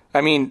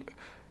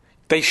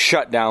 they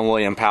shut down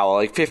William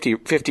Powell,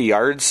 50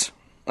 yards,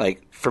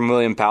 from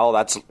William Powell.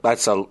 That's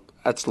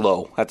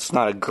low. That's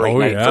not a great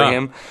night for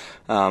him.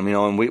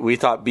 And we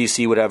thought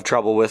BC would have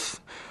trouble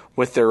with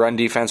their run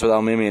defense with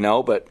Elimimian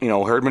out, but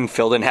Herdman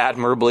filled in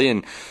admirably,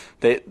 and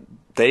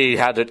they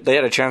had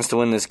a chance to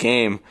win this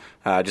game.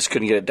 Just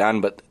couldn't get it done,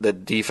 but the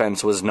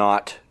defense was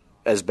not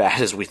as bad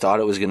as we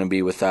thought it was going to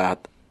be with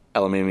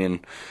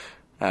Elimimian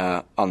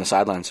on the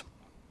sidelines.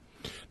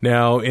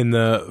 Now, in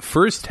the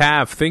first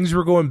half, things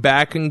were going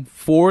back and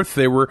forth.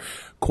 They were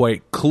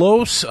quite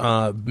close.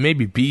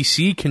 Maybe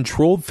BC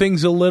controlled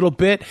things a little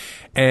bit.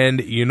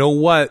 And you know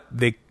what?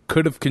 They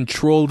could have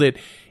controlled it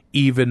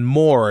even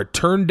more. It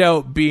turned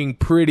out being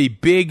pretty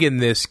big in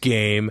this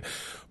game.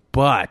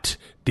 But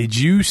did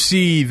you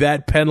see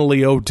that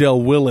penalty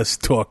Odell Willis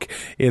took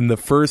in the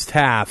first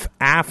half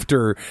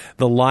after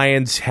the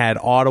Lions had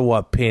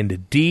Ottawa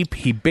pinned deep?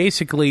 He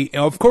basically,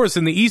 of course,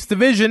 in the East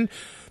Division,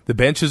 The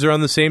benches are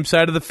on the same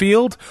side of the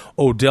field.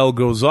 Odell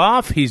goes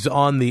off. He's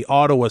on the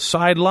Ottawa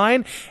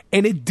sideline,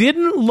 and it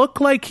didn't look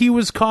like he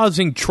was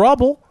causing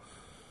trouble,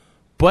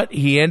 but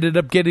he ended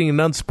up getting an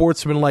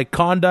unsportsmanlike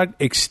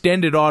conduct,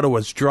 extended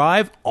Ottawa's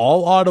drive.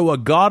 All Ottawa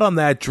got on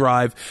that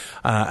drive,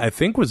 I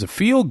think, was a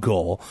field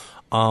goal.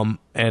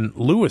 And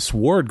Lewis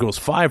Ward goes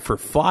 5 for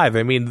 5.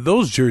 I mean,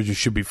 those jerseys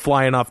should be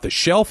flying off the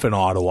shelf in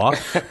Ottawa.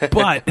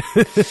 But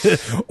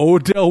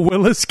Odell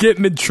Willis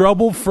getting in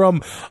trouble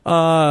from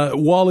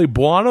Wally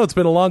Buono. It's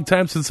been a long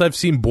time since I've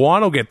seen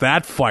Buono get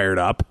that fired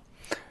up.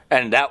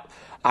 And that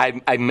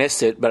I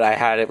missed it, but I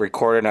had it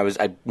recorded. And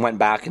I went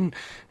back and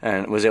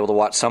was able to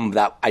watch some of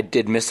that. I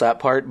did miss that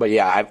part, but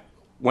yeah,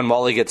 when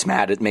Wally gets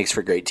mad, it makes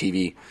for great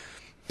TV.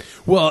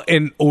 Well,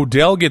 and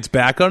Odell gets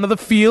back onto the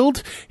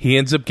field. He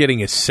ends up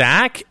getting a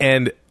sack.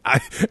 And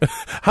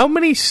how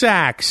many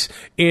sacks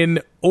in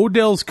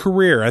Odell's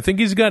career? I think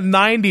he's got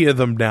 90 of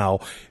them now.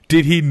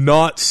 Did he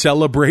not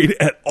celebrate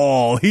at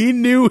all? He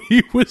knew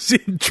he was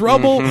in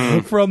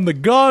trouble from the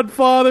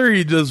Godfather.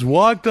 He just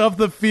walked off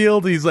the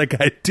field. He's like,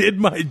 I did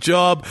my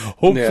job.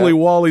 Hopefully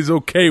Wally's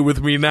okay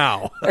with me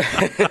now.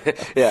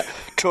 Yeah,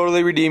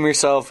 totally redeem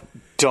yourself.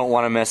 Don't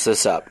want to mess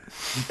this up.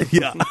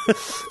 Yeah.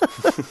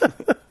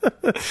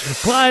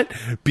 But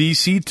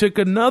BC took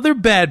another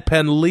bad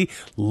penalty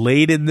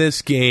late in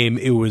this game.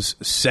 It was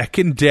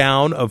second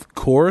down, of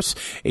course.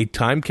 A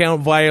time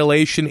count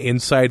violation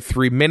inside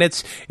 3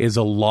 minutes is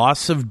a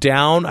loss of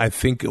down. I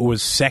think it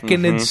was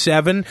second and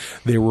 7.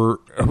 They were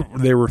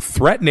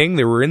threatening.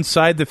 They were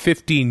inside the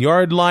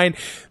 15-yard line.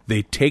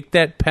 They take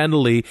that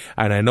penalty,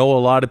 and I know a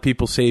lot of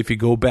people say if you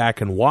go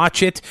back and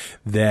watch it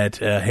that,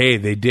 hey,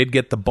 they did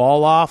get the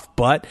ball off,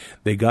 but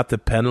they got the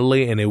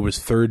penalty, and it was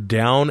third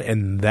down,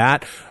 and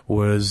that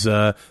was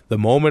the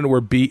moment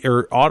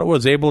where Ottawa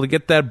was able to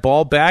get that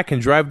ball back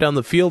and drive down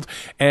the field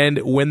and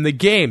win the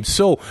game.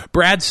 So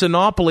Brad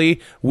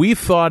Sinopoli, we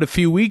thought a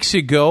few weeks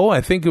ago,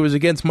 I think it was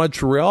against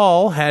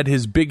Montreal, had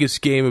his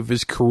biggest game of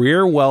his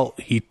career. Well,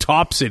 he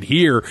tops it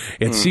here.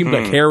 It seemed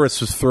like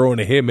Harris was throwing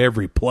to him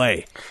every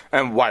play.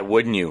 And why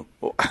wouldn't you?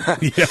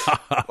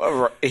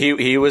 Yeah.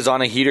 He was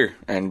on a heater,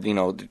 and,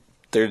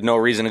 there's no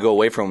reason to go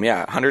away from him.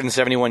 Yeah,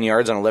 171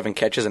 yards on 11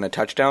 catches and a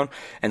touchdown.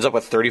 Ends up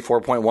with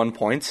 34.1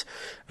 points.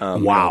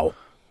 Wow.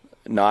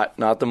 Not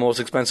the most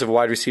expensive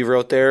wide receiver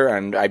out there,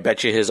 and I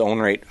bet you his own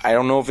rate. I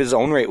don't know if his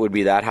own rate would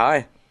be that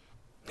high.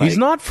 He's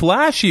not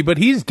flashy, but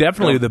he's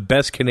definitely the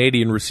best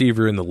Canadian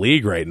receiver in the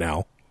league right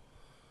now.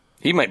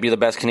 He might be the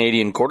best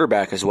Canadian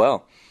quarterback as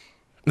well.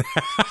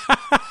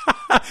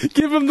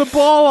 Give him the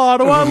ball,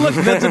 Ottawa. Look,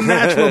 that's a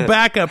natural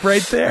backup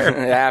right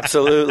there.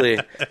 Absolutely.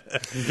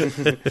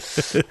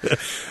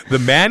 The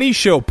Manny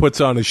Show puts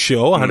on a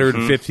show,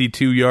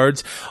 152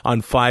 yards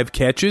on 5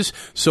 catches.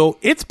 So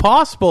it's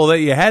possible that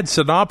you had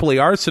Sinopoli,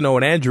 Arsenault,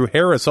 and Andrew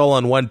Harris all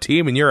on one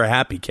team, and you're a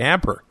happy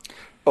camper.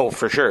 Oh,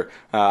 for sure.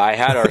 I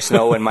had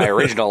Arsenault in my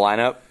original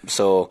lineup,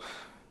 so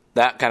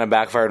that kind of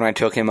backfired when I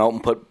took him out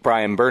and put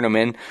Brian Burnham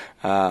in.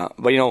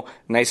 But,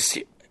 nice to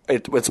see.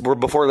 We're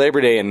before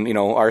Labor Day, and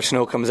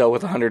Arsenault comes out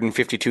with a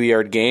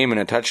 152-yard game and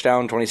a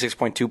touchdown,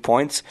 26.2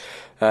 points.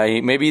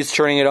 Maybe he's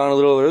turning it on a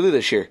little early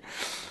this year.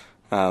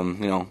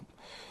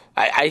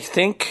 I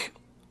think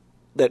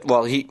that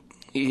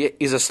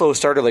he's a slow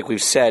starter, like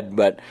we've said,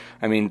 but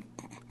I mean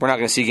we're not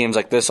going to see games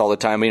like this all the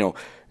time.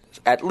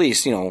 At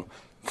least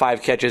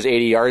 5 catches,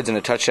 80 yards, and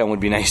a touchdown would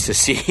be nice to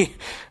see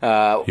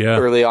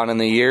early on in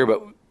the year,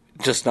 but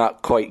just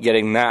not quite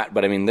getting that.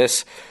 But I mean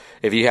this.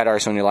 If you had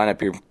Arsenault in your lineup,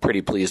 you're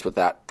pretty pleased with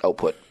that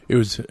output. It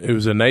was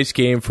a nice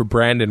game for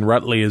Brandon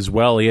Rutley as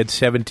well. He had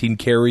 17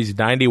 carries,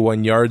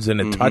 91 yards,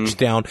 and a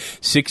touchdown,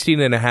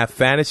 16.5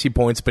 fantasy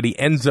points, but he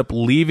ends up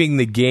leaving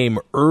the game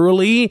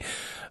early.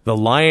 The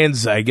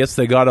Lions, I guess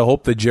they got to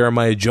hope that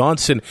Jeremiah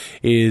Johnson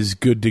is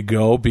good to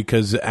go,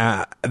 because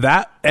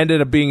that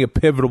ended up being a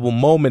pivotal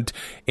moment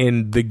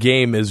in the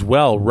game as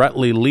well.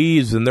 Rutley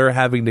leaves, and they're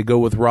having to go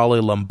with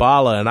Raleigh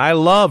Lumbala, and I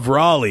love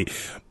Raleigh,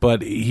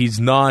 but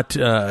he's not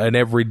an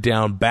every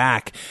down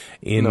back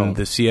in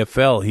the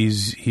CFL.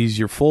 He's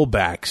your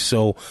fullback.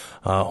 So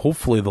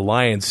hopefully the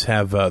Lions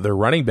have their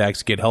running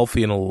backs get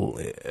healthy in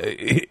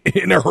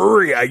a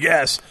hurry, I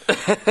guess.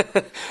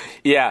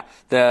 Yeah,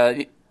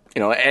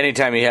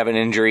 anytime you have an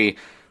injury,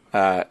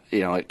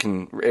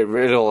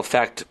 it'll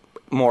affect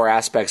more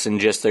aspects than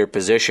just their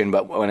position.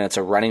 But when it's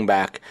a running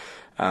back,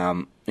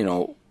 Lule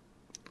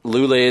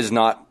is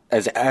not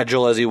as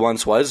agile as he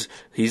once was.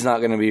 He's not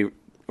going to be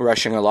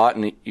rushing a lot,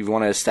 and you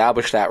want to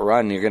establish that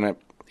run. You're gonna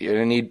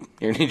need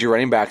your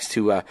running backs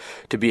to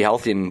be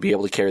healthy and be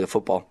able to carry the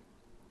football.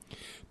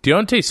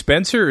 Deontay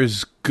Spencer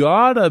has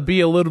gotta be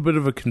a little bit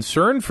of a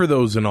concern for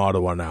those in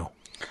Ottawa now.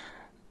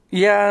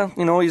 Yeah,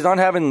 he's not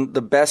having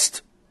the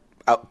best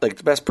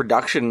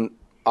production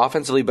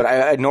offensively, but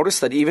I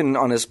noticed that even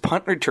on his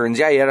punt returns,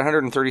 he had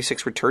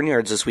 136 return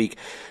yards this week,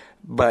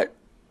 but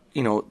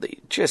they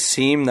just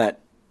seem that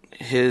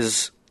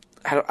his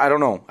I don't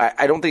know.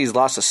 I don't think he's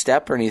lost a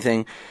step or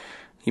anything.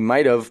 He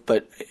might have,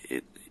 but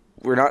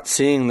we're not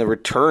seeing the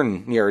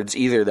return yards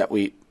either that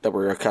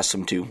we're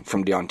accustomed to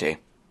from Deontay.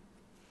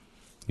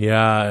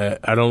 Yeah,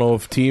 I don't know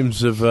if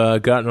teams have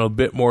gotten a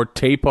bit more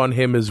tape on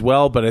him as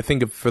well, but I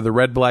think for the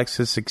Red Blacks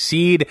to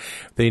succeed,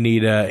 they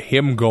need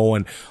him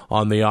going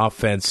on the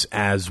offense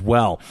as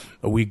well.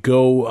 We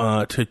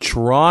go to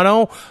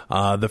Toronto,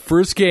 the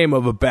first game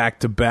of a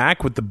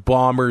back-to-back with the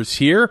Bombers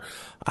here.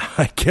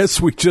 I guess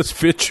we just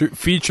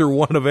feature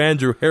one of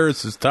Andrew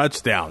Harris's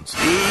touchdowns.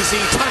 Easy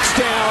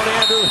touchdown.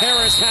 Andrew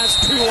Harris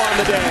has 2 on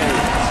the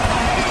day.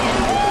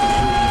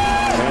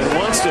 And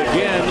once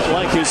again,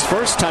 like his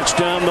first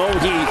touchdown, though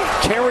he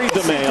carried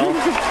the mail,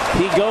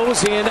 he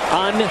goes in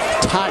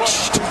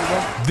untouched.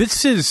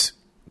 This is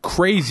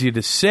crazy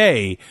to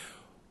say,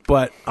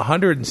 but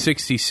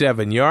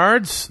 167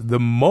 yards, the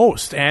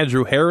most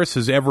Andrew Harris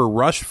has ever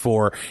rushed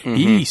for.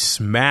 He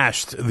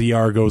smashed the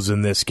Argos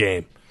in this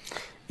game.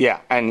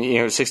 Yeah,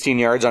 and 16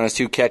 yards on his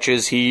 2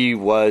 catches. He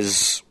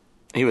was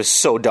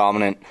so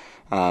dominant.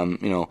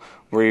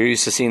 We're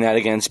used to seeing that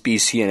against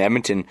BC and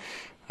Edmonton.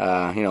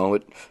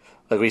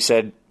 Like we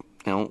said,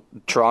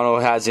 Toronto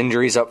has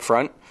injuries up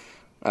front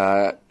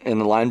in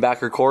the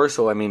linebacker core.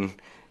 So I mean,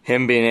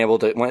 him being able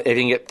to, if he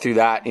can get through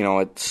that,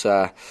 it's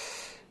a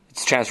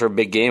chance for a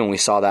big game, and we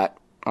saw that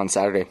on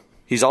Saturday.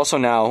 He's also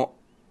now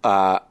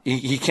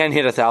he can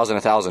hit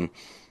 1,000.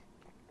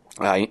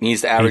 He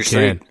needs to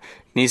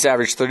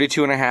average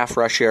 32.5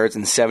 rush yards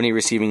and 70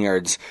 receiving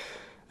yards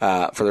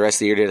for the rest of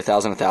the year to hit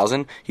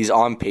 1,000. He's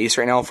on pace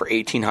right now for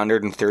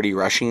 1,830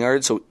 rushing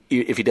yards. So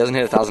if he doesn't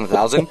hit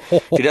 1,000,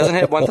 if he doesn't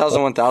hit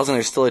 1,000,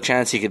 there's still a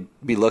chance he could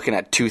be looking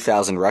at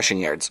 2,000 rushing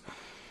yards.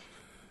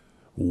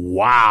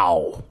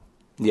 Wow.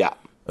 Yeah.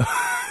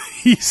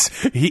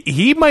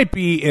 he might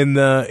be in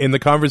the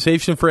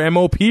conversation for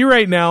MOP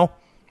right now.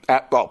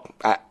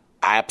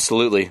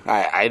 Absolutely.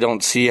 I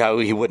don't see how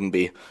he wouldn't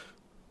be.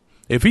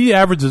 If he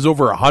averages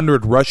over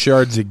 100 rush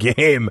yards a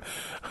game,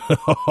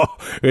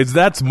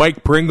 that's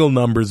Mike Pringle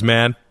numbers,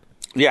 man.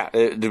 Yeah,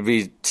 it'd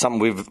be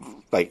something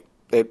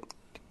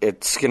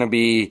it's gonna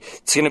be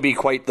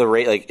quite the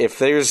rate. Like if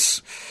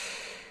there's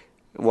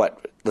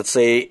let's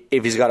say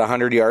if he's got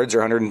 100 yards or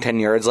 110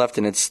 yards left,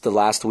 and it's the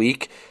last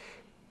week,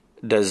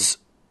 does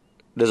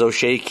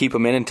O'Shea keep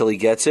him in until he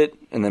gets it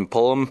and then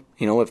pull him?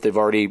 If they've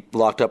already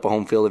locked up a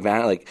home field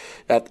advantage, like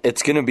that,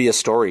 it's gonna be a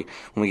story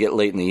when we get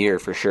late in the year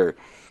for sure.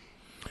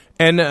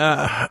 And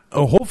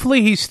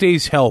hopefully he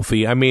stays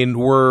healthy. I mean,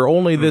 we're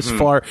only this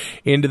far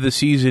into the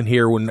season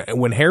here.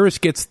 When Harris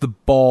gets the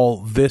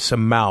ball this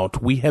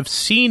amount, we have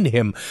seen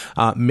him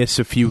miss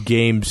a few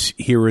games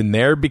here and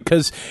there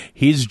because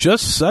he's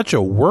just such a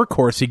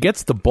workhorse. He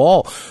gets the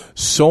ball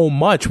so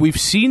much. We've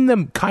seen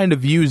them kind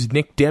of use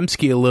Nick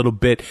Dembski a little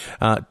bit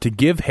to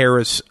give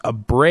Harris a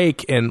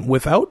break. And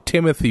without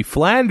Timothy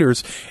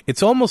Flanders,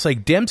 it's almost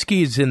like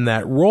Dembski is in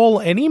that role,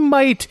 and he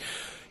might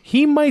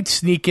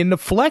sneak into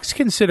flex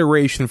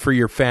consideration for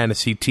your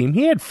fantasy team.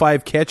 He had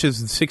 5 catches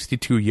and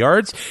 62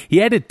 yards.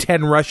 He added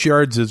 10 rush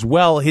yards as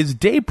well. His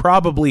day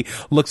probably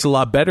looks a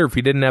lot better if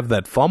he didn't have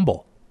that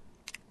fumble.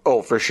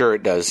 Oh, for sure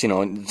it does.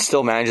 It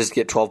still manages to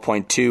get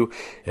 12.2.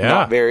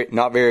 Yeah.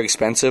 Not very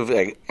expensive.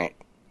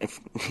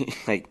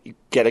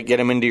 Get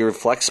him into your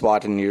flex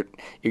spot, and you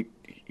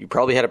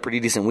probably had a pretty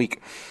decent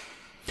week.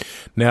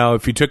 Now,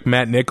 if you took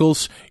Matt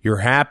Nichols, you're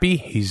happy.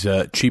 He's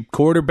a cheap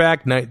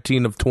quarterback,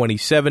 19 of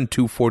 27,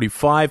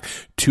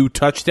 245, 2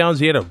 touchdowns.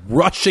 He had a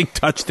rushing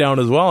touchdown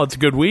as well. It's a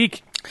good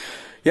week.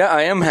 Yeah,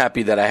 I am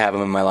happy that I have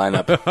him in my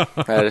lineup.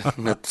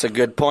 That's a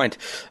good point.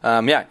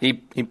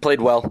 He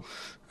played well.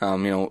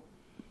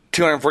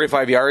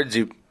 245 yards.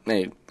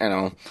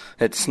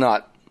 It's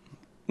not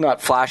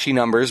flashy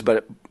numbers,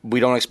 but we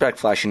don't expect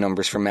flashy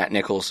numbers from Matt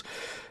Nichols.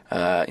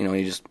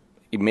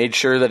 He made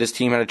sure that his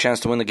team had a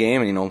chance to win the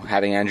game, and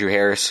having Andrew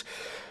Harris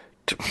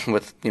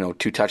with 2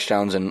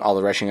 touchdowns and all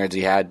the rushing yards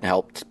he had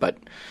helped. But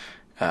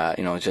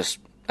it's just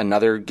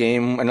another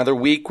game, another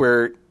week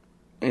where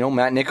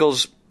Matt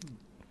Nichols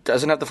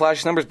doesn't have the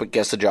flashy numbers, but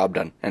gets the job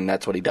done, and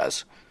that's what he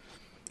does.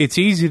 It's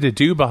easy to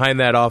do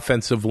behind that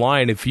offensive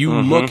line. If you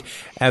look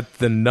at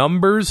the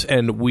numbers,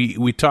 and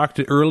we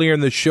talked earlier in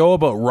the show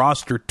about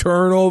roster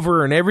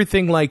turnover and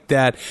everything like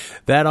that,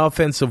 that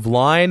offensive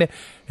line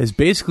has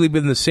basically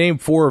been the same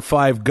 4 or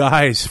 5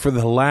 guys for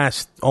the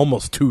last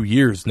almost 2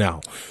 years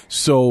now.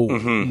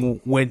 So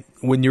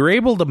when you're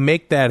able to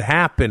make that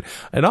happen,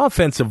 an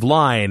offensive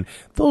line,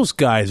 those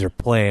guys are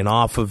playing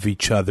off of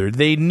each other.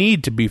 They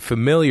need to be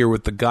familiar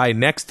with the guy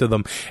next to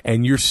them,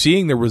 and you're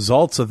seeing the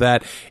results of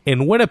that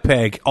in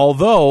Winnipeg,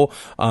 although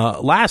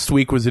last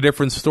week was a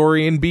different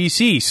story in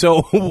BC.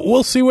 So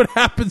we'll see what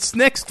happens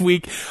next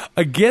week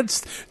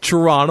against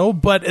Toronto.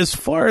 But as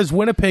far as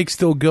Winnipeg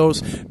still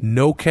goes,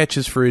 no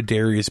catches for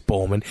Adarius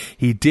Bowman.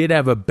 He did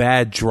have a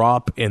bad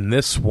drop in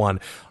this one.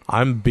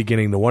 I'm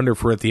beginning to wonder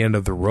if we're at the end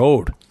of the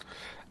road.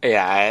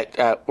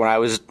 Yeah, when I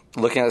was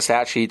looking at the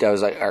stat sheet, I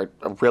was like,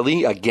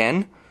 really?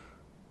 Again?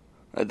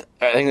 I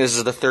think this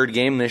is the 3rd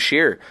game this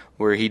year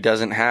where he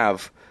doesn't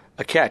have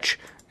a catch.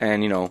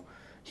 And,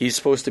 he's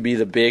supposed to be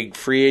the big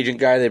free agent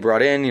guy they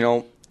brought in.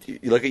 You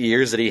look at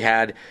years that he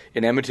had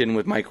in Edmonton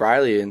with Mike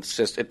Riley, and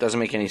it doesn't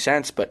make any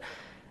sense. But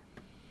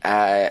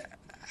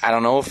I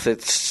don't know if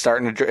it's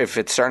starting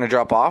to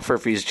drop off or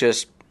if he's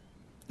just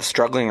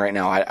struggling right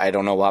now. I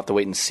don't know. We'll have to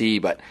wait and see.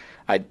 But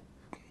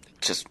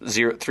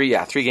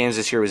three games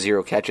this year with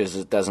 0 catches.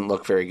 It doesn't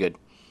look very good.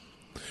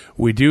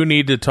 We do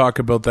need to talk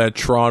about that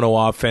Toronto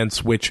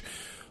offense, which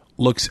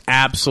looks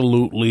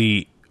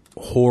absolutely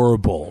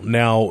horrible.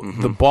 Now,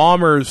 the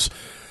Bombers,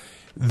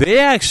 they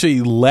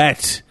actually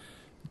let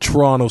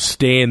Toronto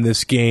stay in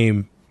this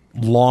game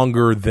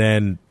longer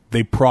than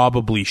they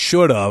probably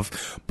should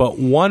have. But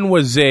one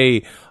was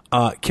a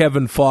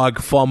Kevin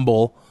Fogg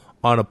fumble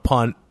on a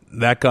punt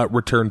that got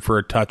returned for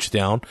a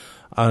touchdown.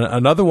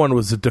 Another one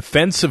was a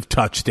defensive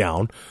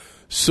touchdown.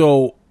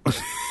 So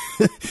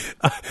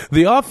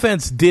the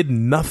offense did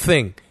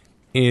nothing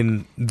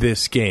in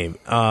this game.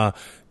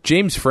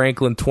 James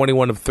Franklin,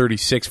 21 of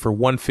 36 for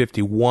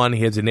 151.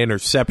 He has an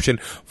interception,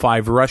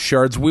 5 rush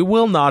yards. We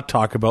will not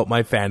talk about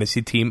my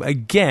fantasy team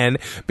again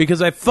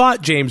because I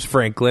thought James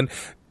Franklin,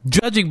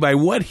 judging by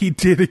what he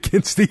did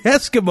against the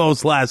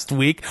Eskimos last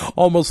week,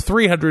 almost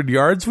 300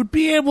 yards, would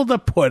be able to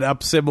put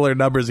up similar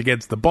numbers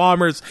against the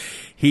Bombers.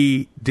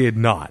 He did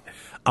not.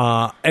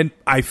 And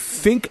I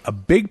think a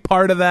big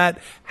part of that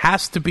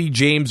has to be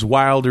James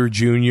Wilder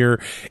Jr.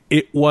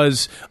 It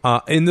was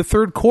in the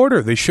third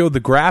quarter. They showed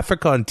the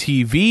graphic on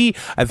TV.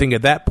 I think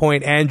at that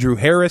point, Andrew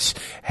Harris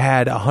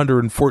had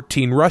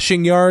 114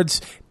 rushing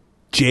yards.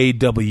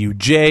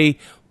 JWJ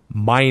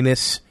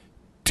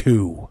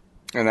 -2.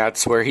 And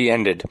that's where he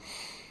ended.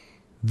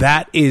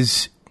 That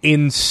is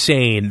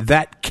insane.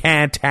 That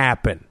can't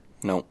happen.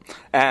 No.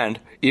 And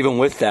even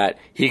with that,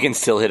 he can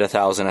still hit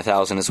 1,000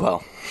 as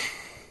well.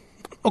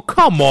 Oh,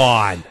 come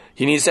on.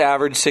 He needs to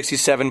average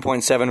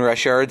 67.7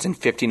 rush yards and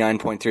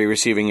 59.3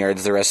 receiving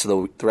yards the rest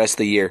of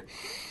the year.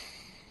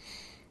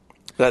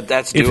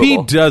 That's doable. If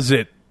he does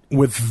it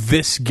with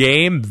this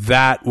game,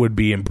 that would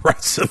be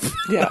impressive.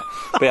 Yeah.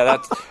 But yeah,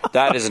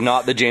 that is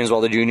not the James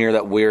Wilder Jr.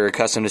 that we're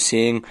accustomed to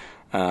seeing.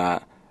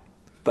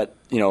 But,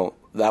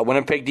 that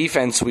Winnipeg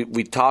defense,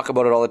 we talk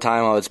about it all the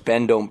time, how it's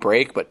bend, don't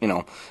break, but,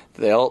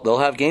 they'll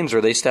have games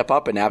where they step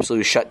up and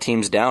absolutely shut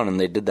teams down, and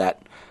they did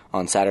that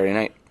on Saturday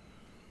night.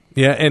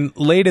 Yeah, and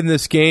late in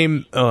this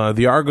game,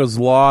 the Argos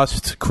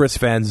lost Chris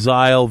Van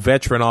Zyl,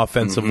 veteran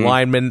offensive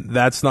lineman.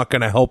 That's not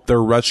going to help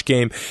their rush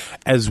game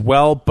as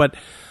well. But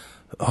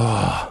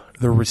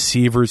the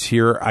receivers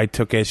here, I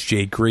took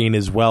S.J. Green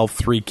as well,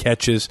 3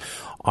 catches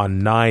on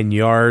 9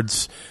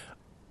 yards.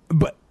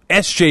 But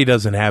S.J.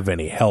 doesn't have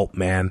any help,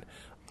 man.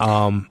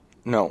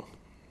 No.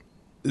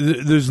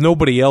 There's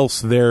nobody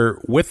else there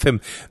with him.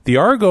 The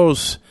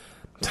Argos,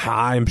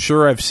 I'm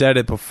sure I've said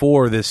it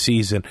before this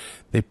season,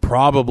 they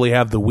probably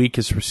have the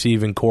weakest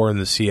receiving core in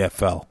the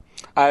CFL.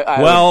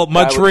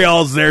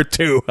 Montreal's there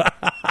too.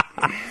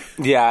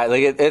 Yeah,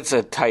 it's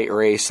a tight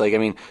race.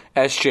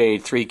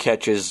 SJ 3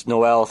 catches,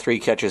 Noel 3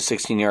 catches,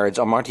 16 yards.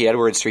 Monty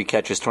Edwards 3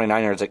 catches,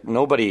 29 yards.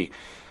 Nobody.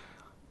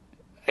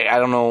 I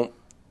don't know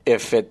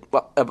if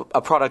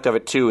a product of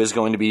it too is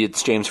going to be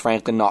it's James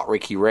Franklin, not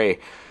Ricky Ray,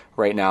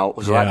 right now.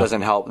 So that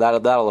doesn't help.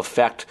 That'll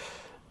affect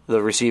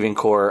the receiving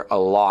core a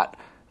lot.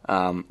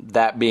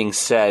 That being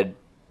said,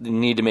 you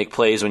need to make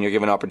plays when you're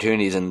given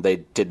opportunities, and they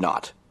did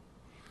not.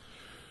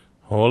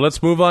 Well,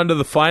 let's move on to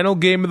the final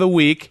game of the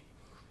week.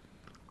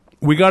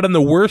 We got in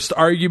the worst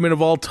argument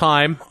of all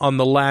time on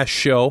the last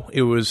show.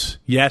 It was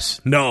yes,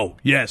 no,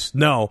 yes,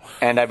 no.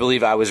 And I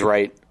believe I was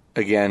right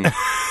again.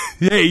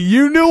 Hey,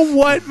 you know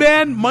what,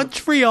 man?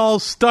 Montreal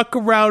stuck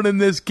around in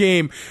this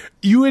game.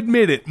 You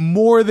admit it,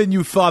 more than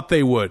you thought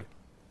they would.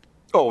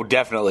 Oh,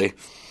 definitely.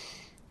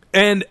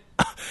 And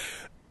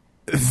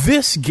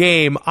this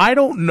game, I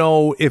don't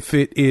know if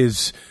it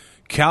is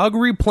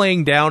Calgary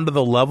playing down to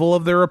the level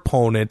of their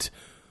opponent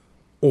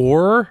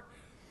or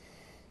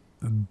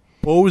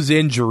Bo's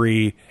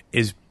injury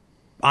is,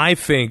 I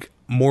think,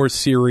 more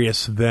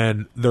serious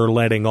than they're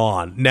letting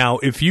on. Now,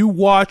 if you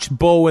watch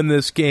Bo in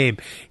this game,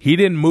 he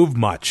didn't move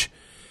much.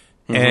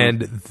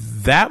 And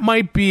that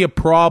might be a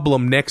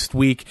problem next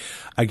week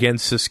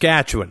against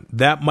Saskatchewan.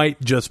 That might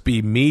just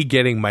be me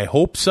getting my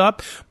hopes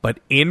up.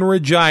 But in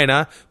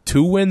Regina,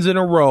 2 wins in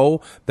a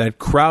row. That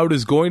crowd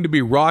is going to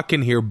be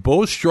rocking here.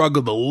 Bo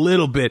struggled a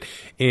little bit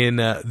in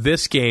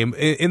this game.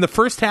 In the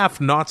first half,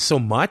 not so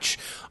much.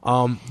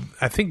 I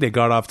think they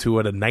got off to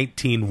a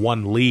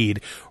 19-1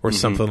 lead or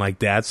something like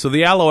that. So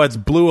the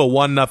Alouettes blew a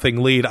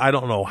 1-0 lead. I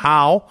don't know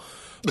how,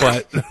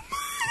 but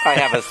I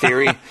have a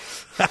theory.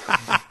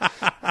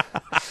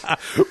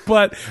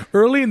 But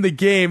early in the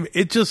game,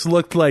 it just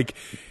looked like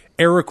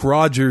Eric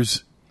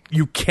Rogers,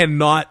 you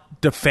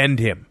cannot defend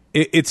him.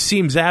 It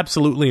seems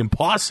absolutely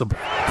impossible.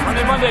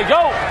 Monday,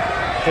 go.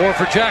 4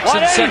 for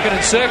Jackson, 2nd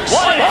and 6.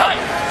 Line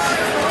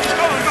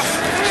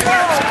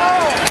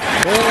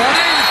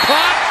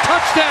clock,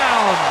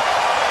 touchdown.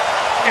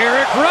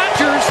 Eric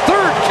Rogers,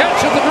 3rd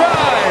catch of the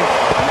drive.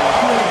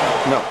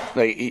 No,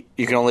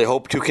 you can only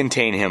hope to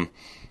contain him.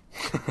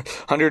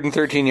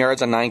 113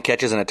 yards on 9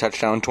 catches and a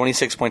touchdown,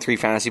 26.3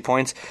 fantasy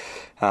points.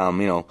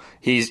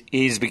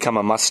 He's become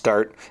a must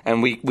start,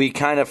 and we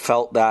kind of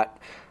felt that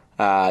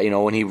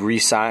when he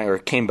re-signed or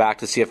came back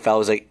to CFL, it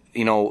was like,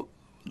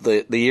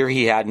 the year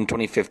he had in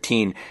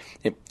 2015,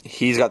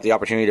 he's got the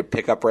opportunity to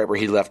pick up right where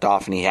he left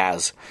off, and he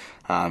has.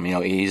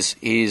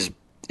 He's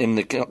in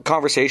the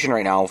conversation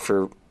right now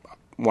for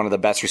one of the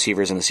best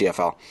receivers in the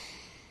CFL.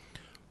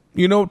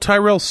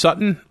 Tyrell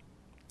Sutton,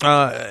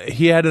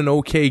 he had an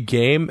okay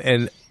game,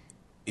 and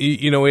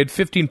he had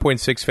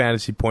 15.6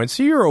 fantasy points,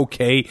 so you're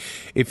okay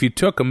if you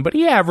took him, but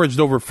he averaged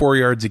over 4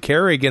 yards a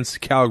carry against the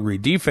Calgary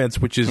defense,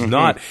 which is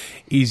not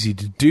easy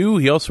to do.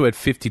 He also had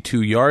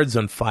 52 yards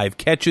on 5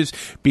 catches.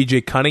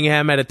 BJ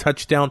Cunningham had a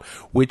touchdown,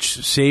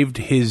 which saved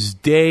his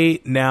day.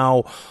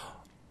 Now,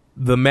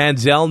 the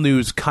Manziel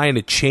news kind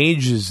of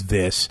changes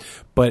this,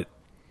 but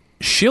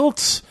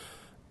Schultz,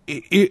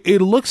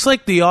 it looks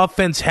like the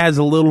offense has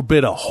a little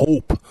bit of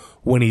hope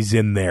when he's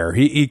in there.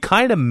 He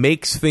kind of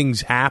makes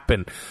things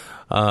happen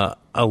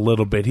a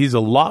little bit. He's a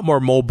lot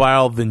more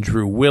mobile than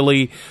Drew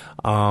Willie,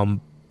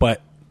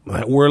 but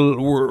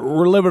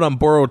we're living on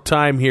borrowed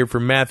time here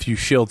for Matthew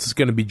Schultz. It's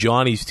going to be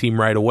Johnny's team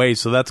right away,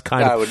 so that's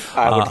kind of...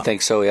 I would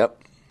think so,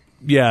 yep.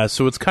 Yeah,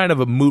 so it's kind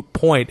of a moot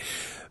point.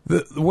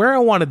 Where I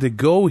wanted to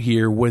go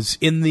here was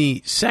in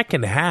the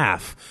second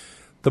half,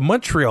 the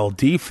Montreal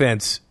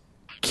defense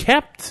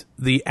kept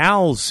the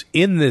Owls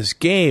in this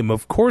game.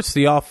 Of course,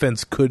 the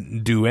offense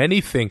couldn't do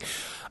anything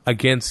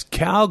against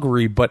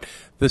Calgary, but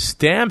the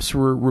Stamps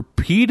were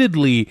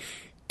repeatedly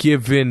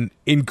given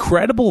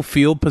incredible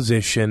field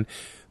position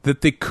that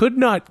they could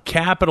not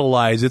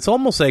capitalize. It's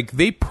almost like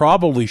they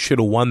probably should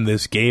have won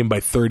this game by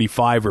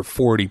 35 or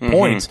 40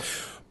 points,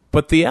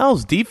 but the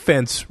Owls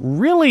defense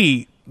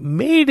really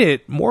made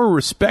it more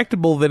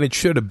respectable than it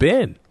should have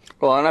been.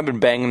 Well, and I've been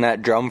banging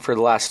that drum for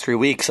the last 3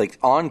 weeks. Like,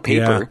 on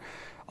paper,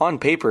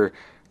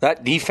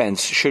 that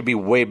defense should be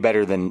way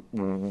better than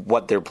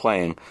what they're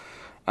playing.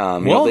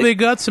 They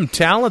got some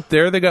talent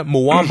there. They got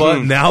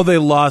Mwamba. Now they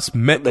lost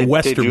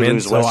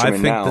Westerman. So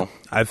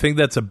I think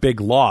that's a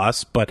big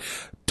loss. But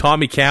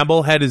Tommy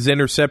Campbell had his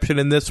interception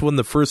in this one.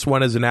 The first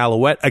one as an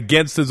Alouette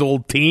against his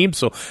old team.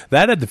 So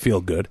that had to feel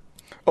good.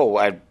 Oh,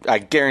 I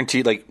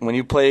guarantee, like, when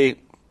you play,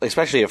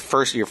 especially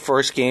your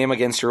first game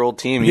against your old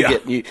team, you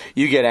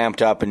get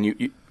amped up and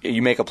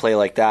you make a play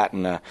like that,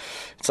 and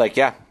it's like,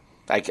 yeah,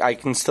 I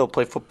can still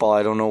play football.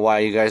 I don't know why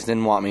you guys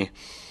didn't want me.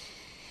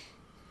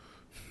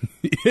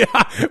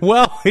 Yeah,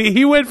 well,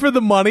 he went for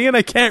the money, and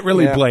I can't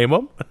really blame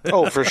him.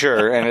 Oh, for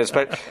sure. And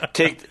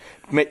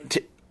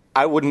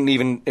I wouldn't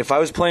even, if I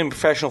was playing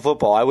professional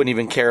football, I wouldn't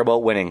even care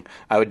about winning.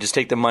 I would just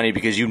take the money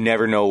because you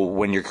never know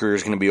when your career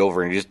is going to be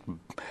over, and you just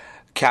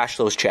cash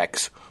those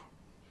checks.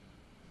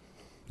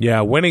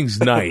 Yeah, winning's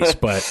nice,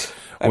 but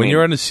when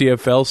you're on a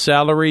CFL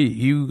salary,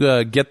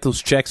 you get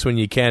those checks when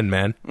you can,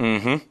 man.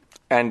 Mm-hmm.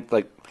 And,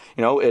 like,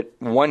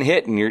 one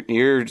hit and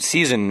your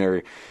season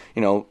or,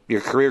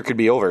 your career could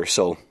be over.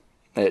 So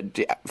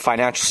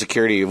financial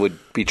security would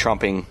be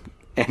trumping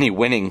any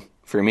winning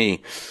for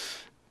me.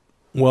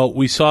 Well,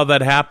 we saw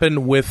that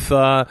happen with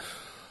Joe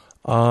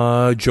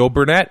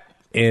Burnett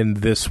in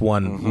this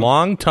one.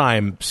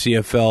 Long-time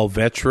CFL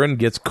veteran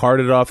gets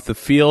carted off the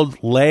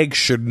field. Leg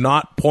should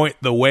not point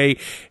the way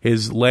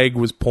his leg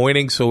was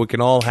pointing, so it can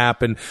all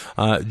happen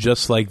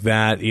just like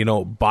that.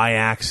 By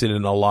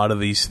accident, a lot of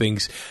these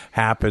things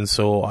happen.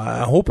 So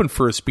hoping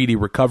for a speedy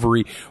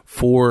recovery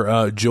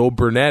for Joe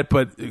Burnett.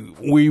 But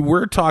we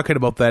were talking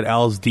about that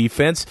Owls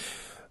defense.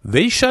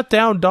 They shut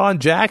down Don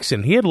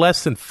Jackson. He had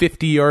less than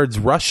 50 yards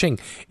rushing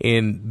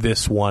in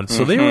this one,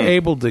 so they were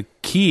able to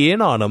key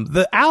in on him.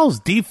 The Owls'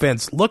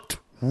 defense looked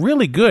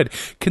really good,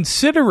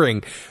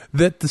 considering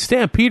that the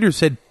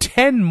Stampeders had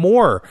 10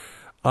 more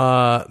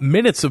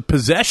minutes of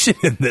possession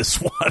in this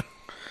one.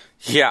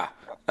 Yeah,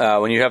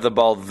 when you have the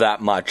ball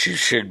that much, you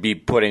should be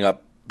putting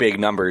up big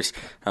numbers.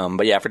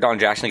 But yeah, for Don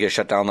Jackson to get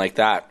shut down like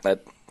that,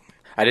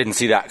 I didn't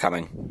see that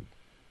coming.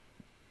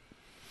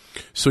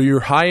 So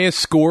your highest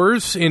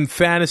scores in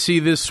fantasy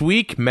this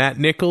week, Matt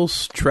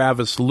Nichols,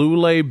 Travis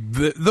Lulay,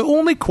 the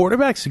only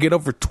quarterbacks to get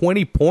over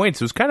 20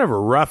 points. It was kind of a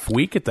rough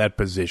week at that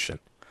position.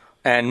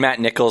 And Matt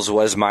Nichols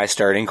was my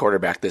starting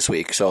quarterback this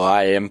week, so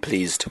I am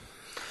pleased.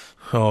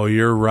 Oh,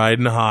 you're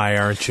riding high,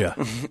 aren't you?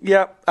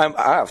 Yeah, I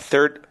have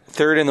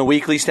third in the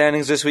weekly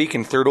standings this week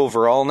and third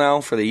overall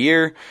now for the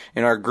year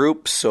in our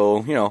group,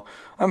 so,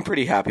 I'm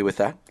pretty happy with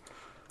that.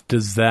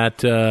 Does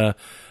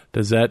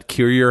that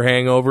cure your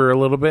hangover a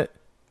little bit?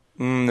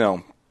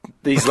 No.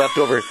 These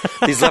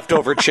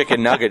leftover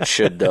chicken nuggets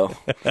should, though.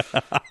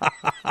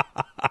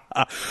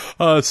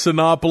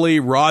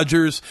 Sinopoli,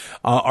 Rogers,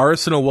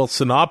 Arsenal. Well,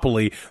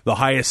 Sinopoli, the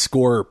highest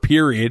scorer,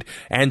 period.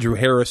 Andrew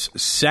Harris,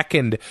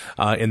 second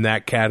in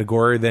that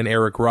category. Then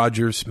Eric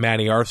Rogers,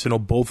 Manny Arsenal,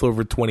 both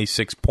over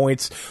 26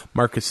 points.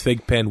 Marcus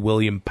Thigpen,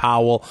 William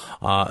Powell,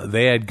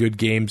 they had good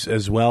games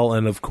as well.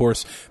 And, of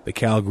course, the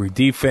Calgary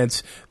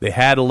defense, they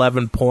had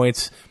 11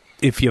 points.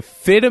 If you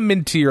fit them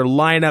into your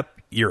lineup,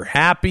 you're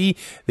happy.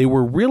 They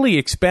were really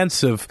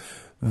expensive,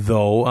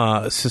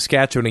 though.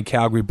 Saskatchewan and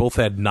Calgary both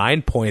had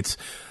 9 points.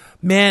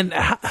 Man,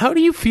 how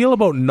do you feel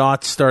about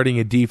not starting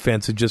a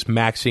defense and just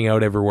maxing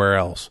out everywhere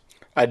else?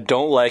 I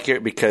don't like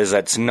it because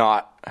that's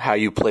not how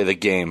you play the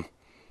game.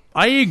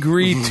 I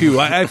agree, too.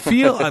 I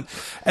feel,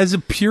 as a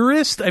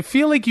purist, I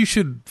feel like you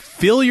should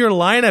fill your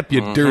lineup,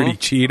 you dirty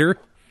cheater.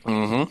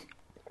 Mm-hmm.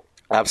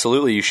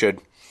 Absolutely, you should.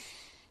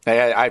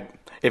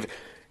 If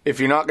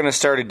you're not going to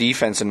start a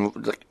defense,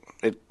 and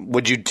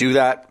would you do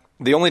that?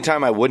 The only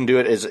time I wouldn't do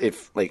it is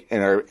if, we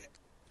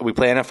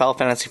play NFL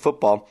fantasy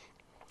football.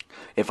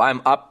 If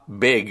I'm up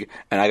big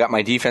and I got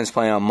my defense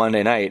playing on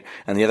Monday night,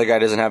 and the other guy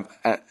doesn't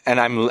have, and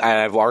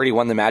I've already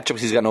won the matchups,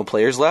 he's got no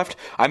players left,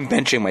 I'm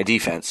benching my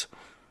defense.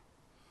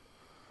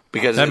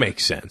 Because that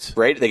makes sense,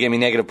 right? They give me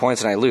negative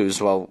points and I lose.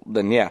 Well,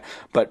 then yeah.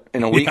 But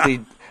in a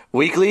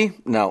weekly,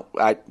 no,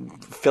 I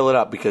fill it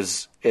up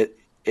because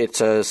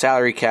it's a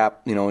salary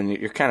cap, and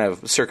you're kind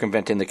of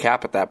circumventing the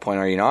cap at that point,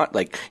 are you not?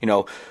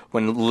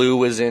 When Lou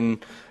was in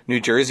New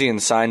Jersey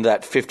and signed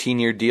that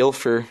 15-year deal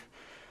for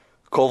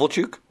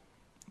Kovalchuk.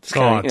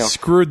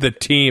 Screwed the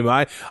team.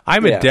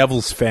 I'm a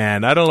Devils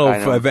fan. I don't know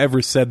if I've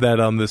ever said that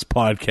on this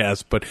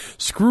podcast, but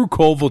screw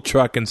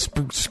Kovalchuk and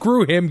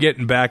screw him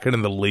getting back into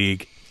the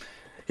league.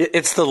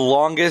 It's the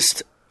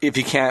longest. If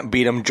you can't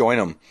beat him, join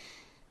him.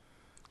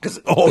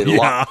 Loses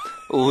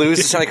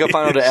the Stanley Cup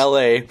final to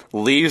L.A.,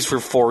 leaves for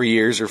 4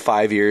 years or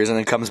 5 years, and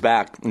then comes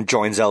back and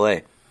joins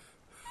L.A.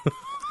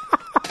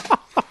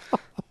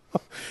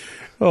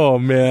 Oh,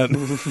 man.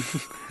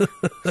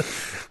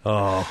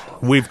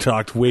 We've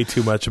talked way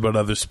too much about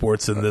other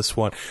sports in this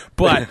one.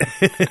 But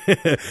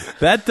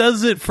that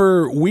does it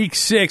for week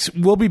 6.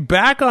 We'll be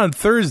back on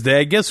Thursday.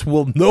 I guess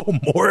we'll know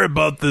more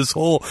about this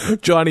whole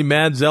Johnny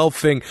Manziel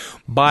thing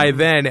by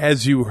then.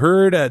 As you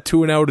heard,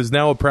 2 and Out is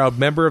now a proud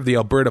member of the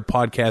Alberta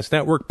Podcast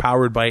Network,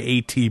 powered by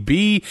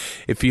ATB.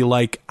 If you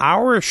like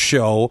our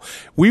show,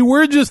 we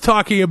were just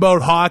talking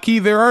about hockey.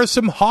 There are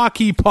some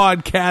hockey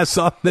podcasts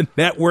on the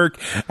network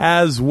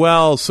as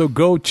well. So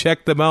go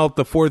check them out,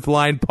 the Fourth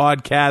Line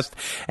Podcast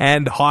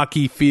and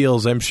Hockey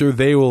Feels. I'm sure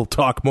they will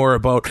talk more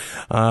about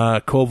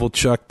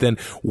Kovalchuk than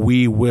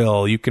we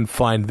will. You can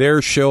find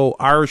their show,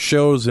 our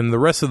shows, and the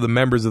rest of the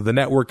members of the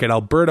network at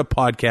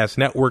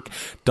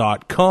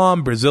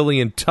albertapodcastnetwork.com.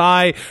 Brazilian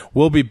Tie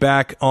will be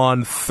back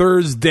on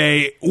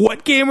Thursday.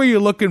 What game are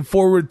you looking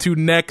forward to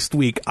next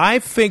week? I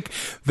think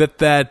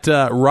that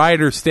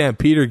Rider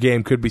Stampeder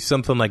game could be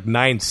something like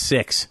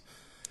 9-6.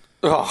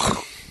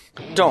 Oh,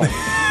 don't.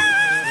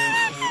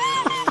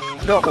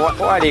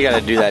 Why do you got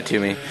to do that to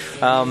me?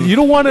 You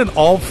don't want an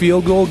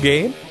all-field goal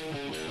game?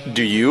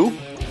 Do you?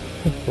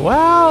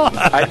 Well,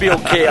 I'd be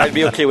okay. I'd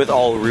be okay with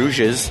all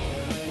rouges.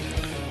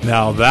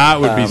 Now that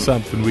would be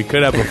something. We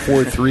could have a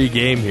 4-3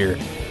 game here.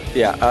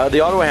 Yeah, the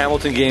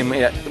Ottawa-Hamilton game.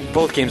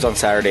 Both games on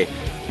Saturday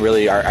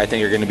really I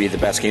think are going to be the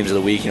best games of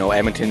the week.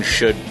 Edmonton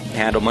should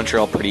handle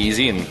Montreal pretty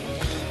easy, and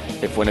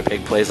if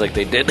Winnipeg plays like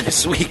they did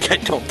this week, I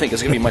don't think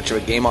it's going to be much of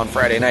a game on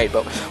Friday night.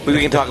 But we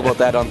can talk about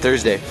that on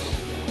Thursday.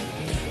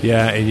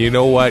 Yeah, and you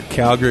know what?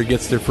 Calgary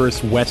gets their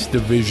first West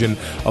Division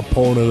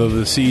opponent of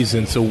the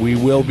season, so we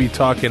will be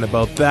talking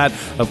about that.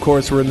 Of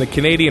course, we're in the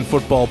Canadian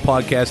Football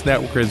Podcast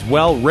Network as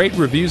well. Rate,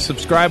 review,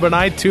 subscribe on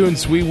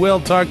iTunes. We will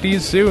talk to you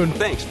soon.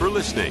 Thanks for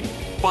listening.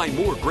 Find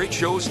more great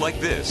shows like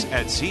this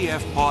at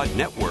CF Pod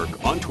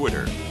Network on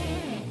Twitter.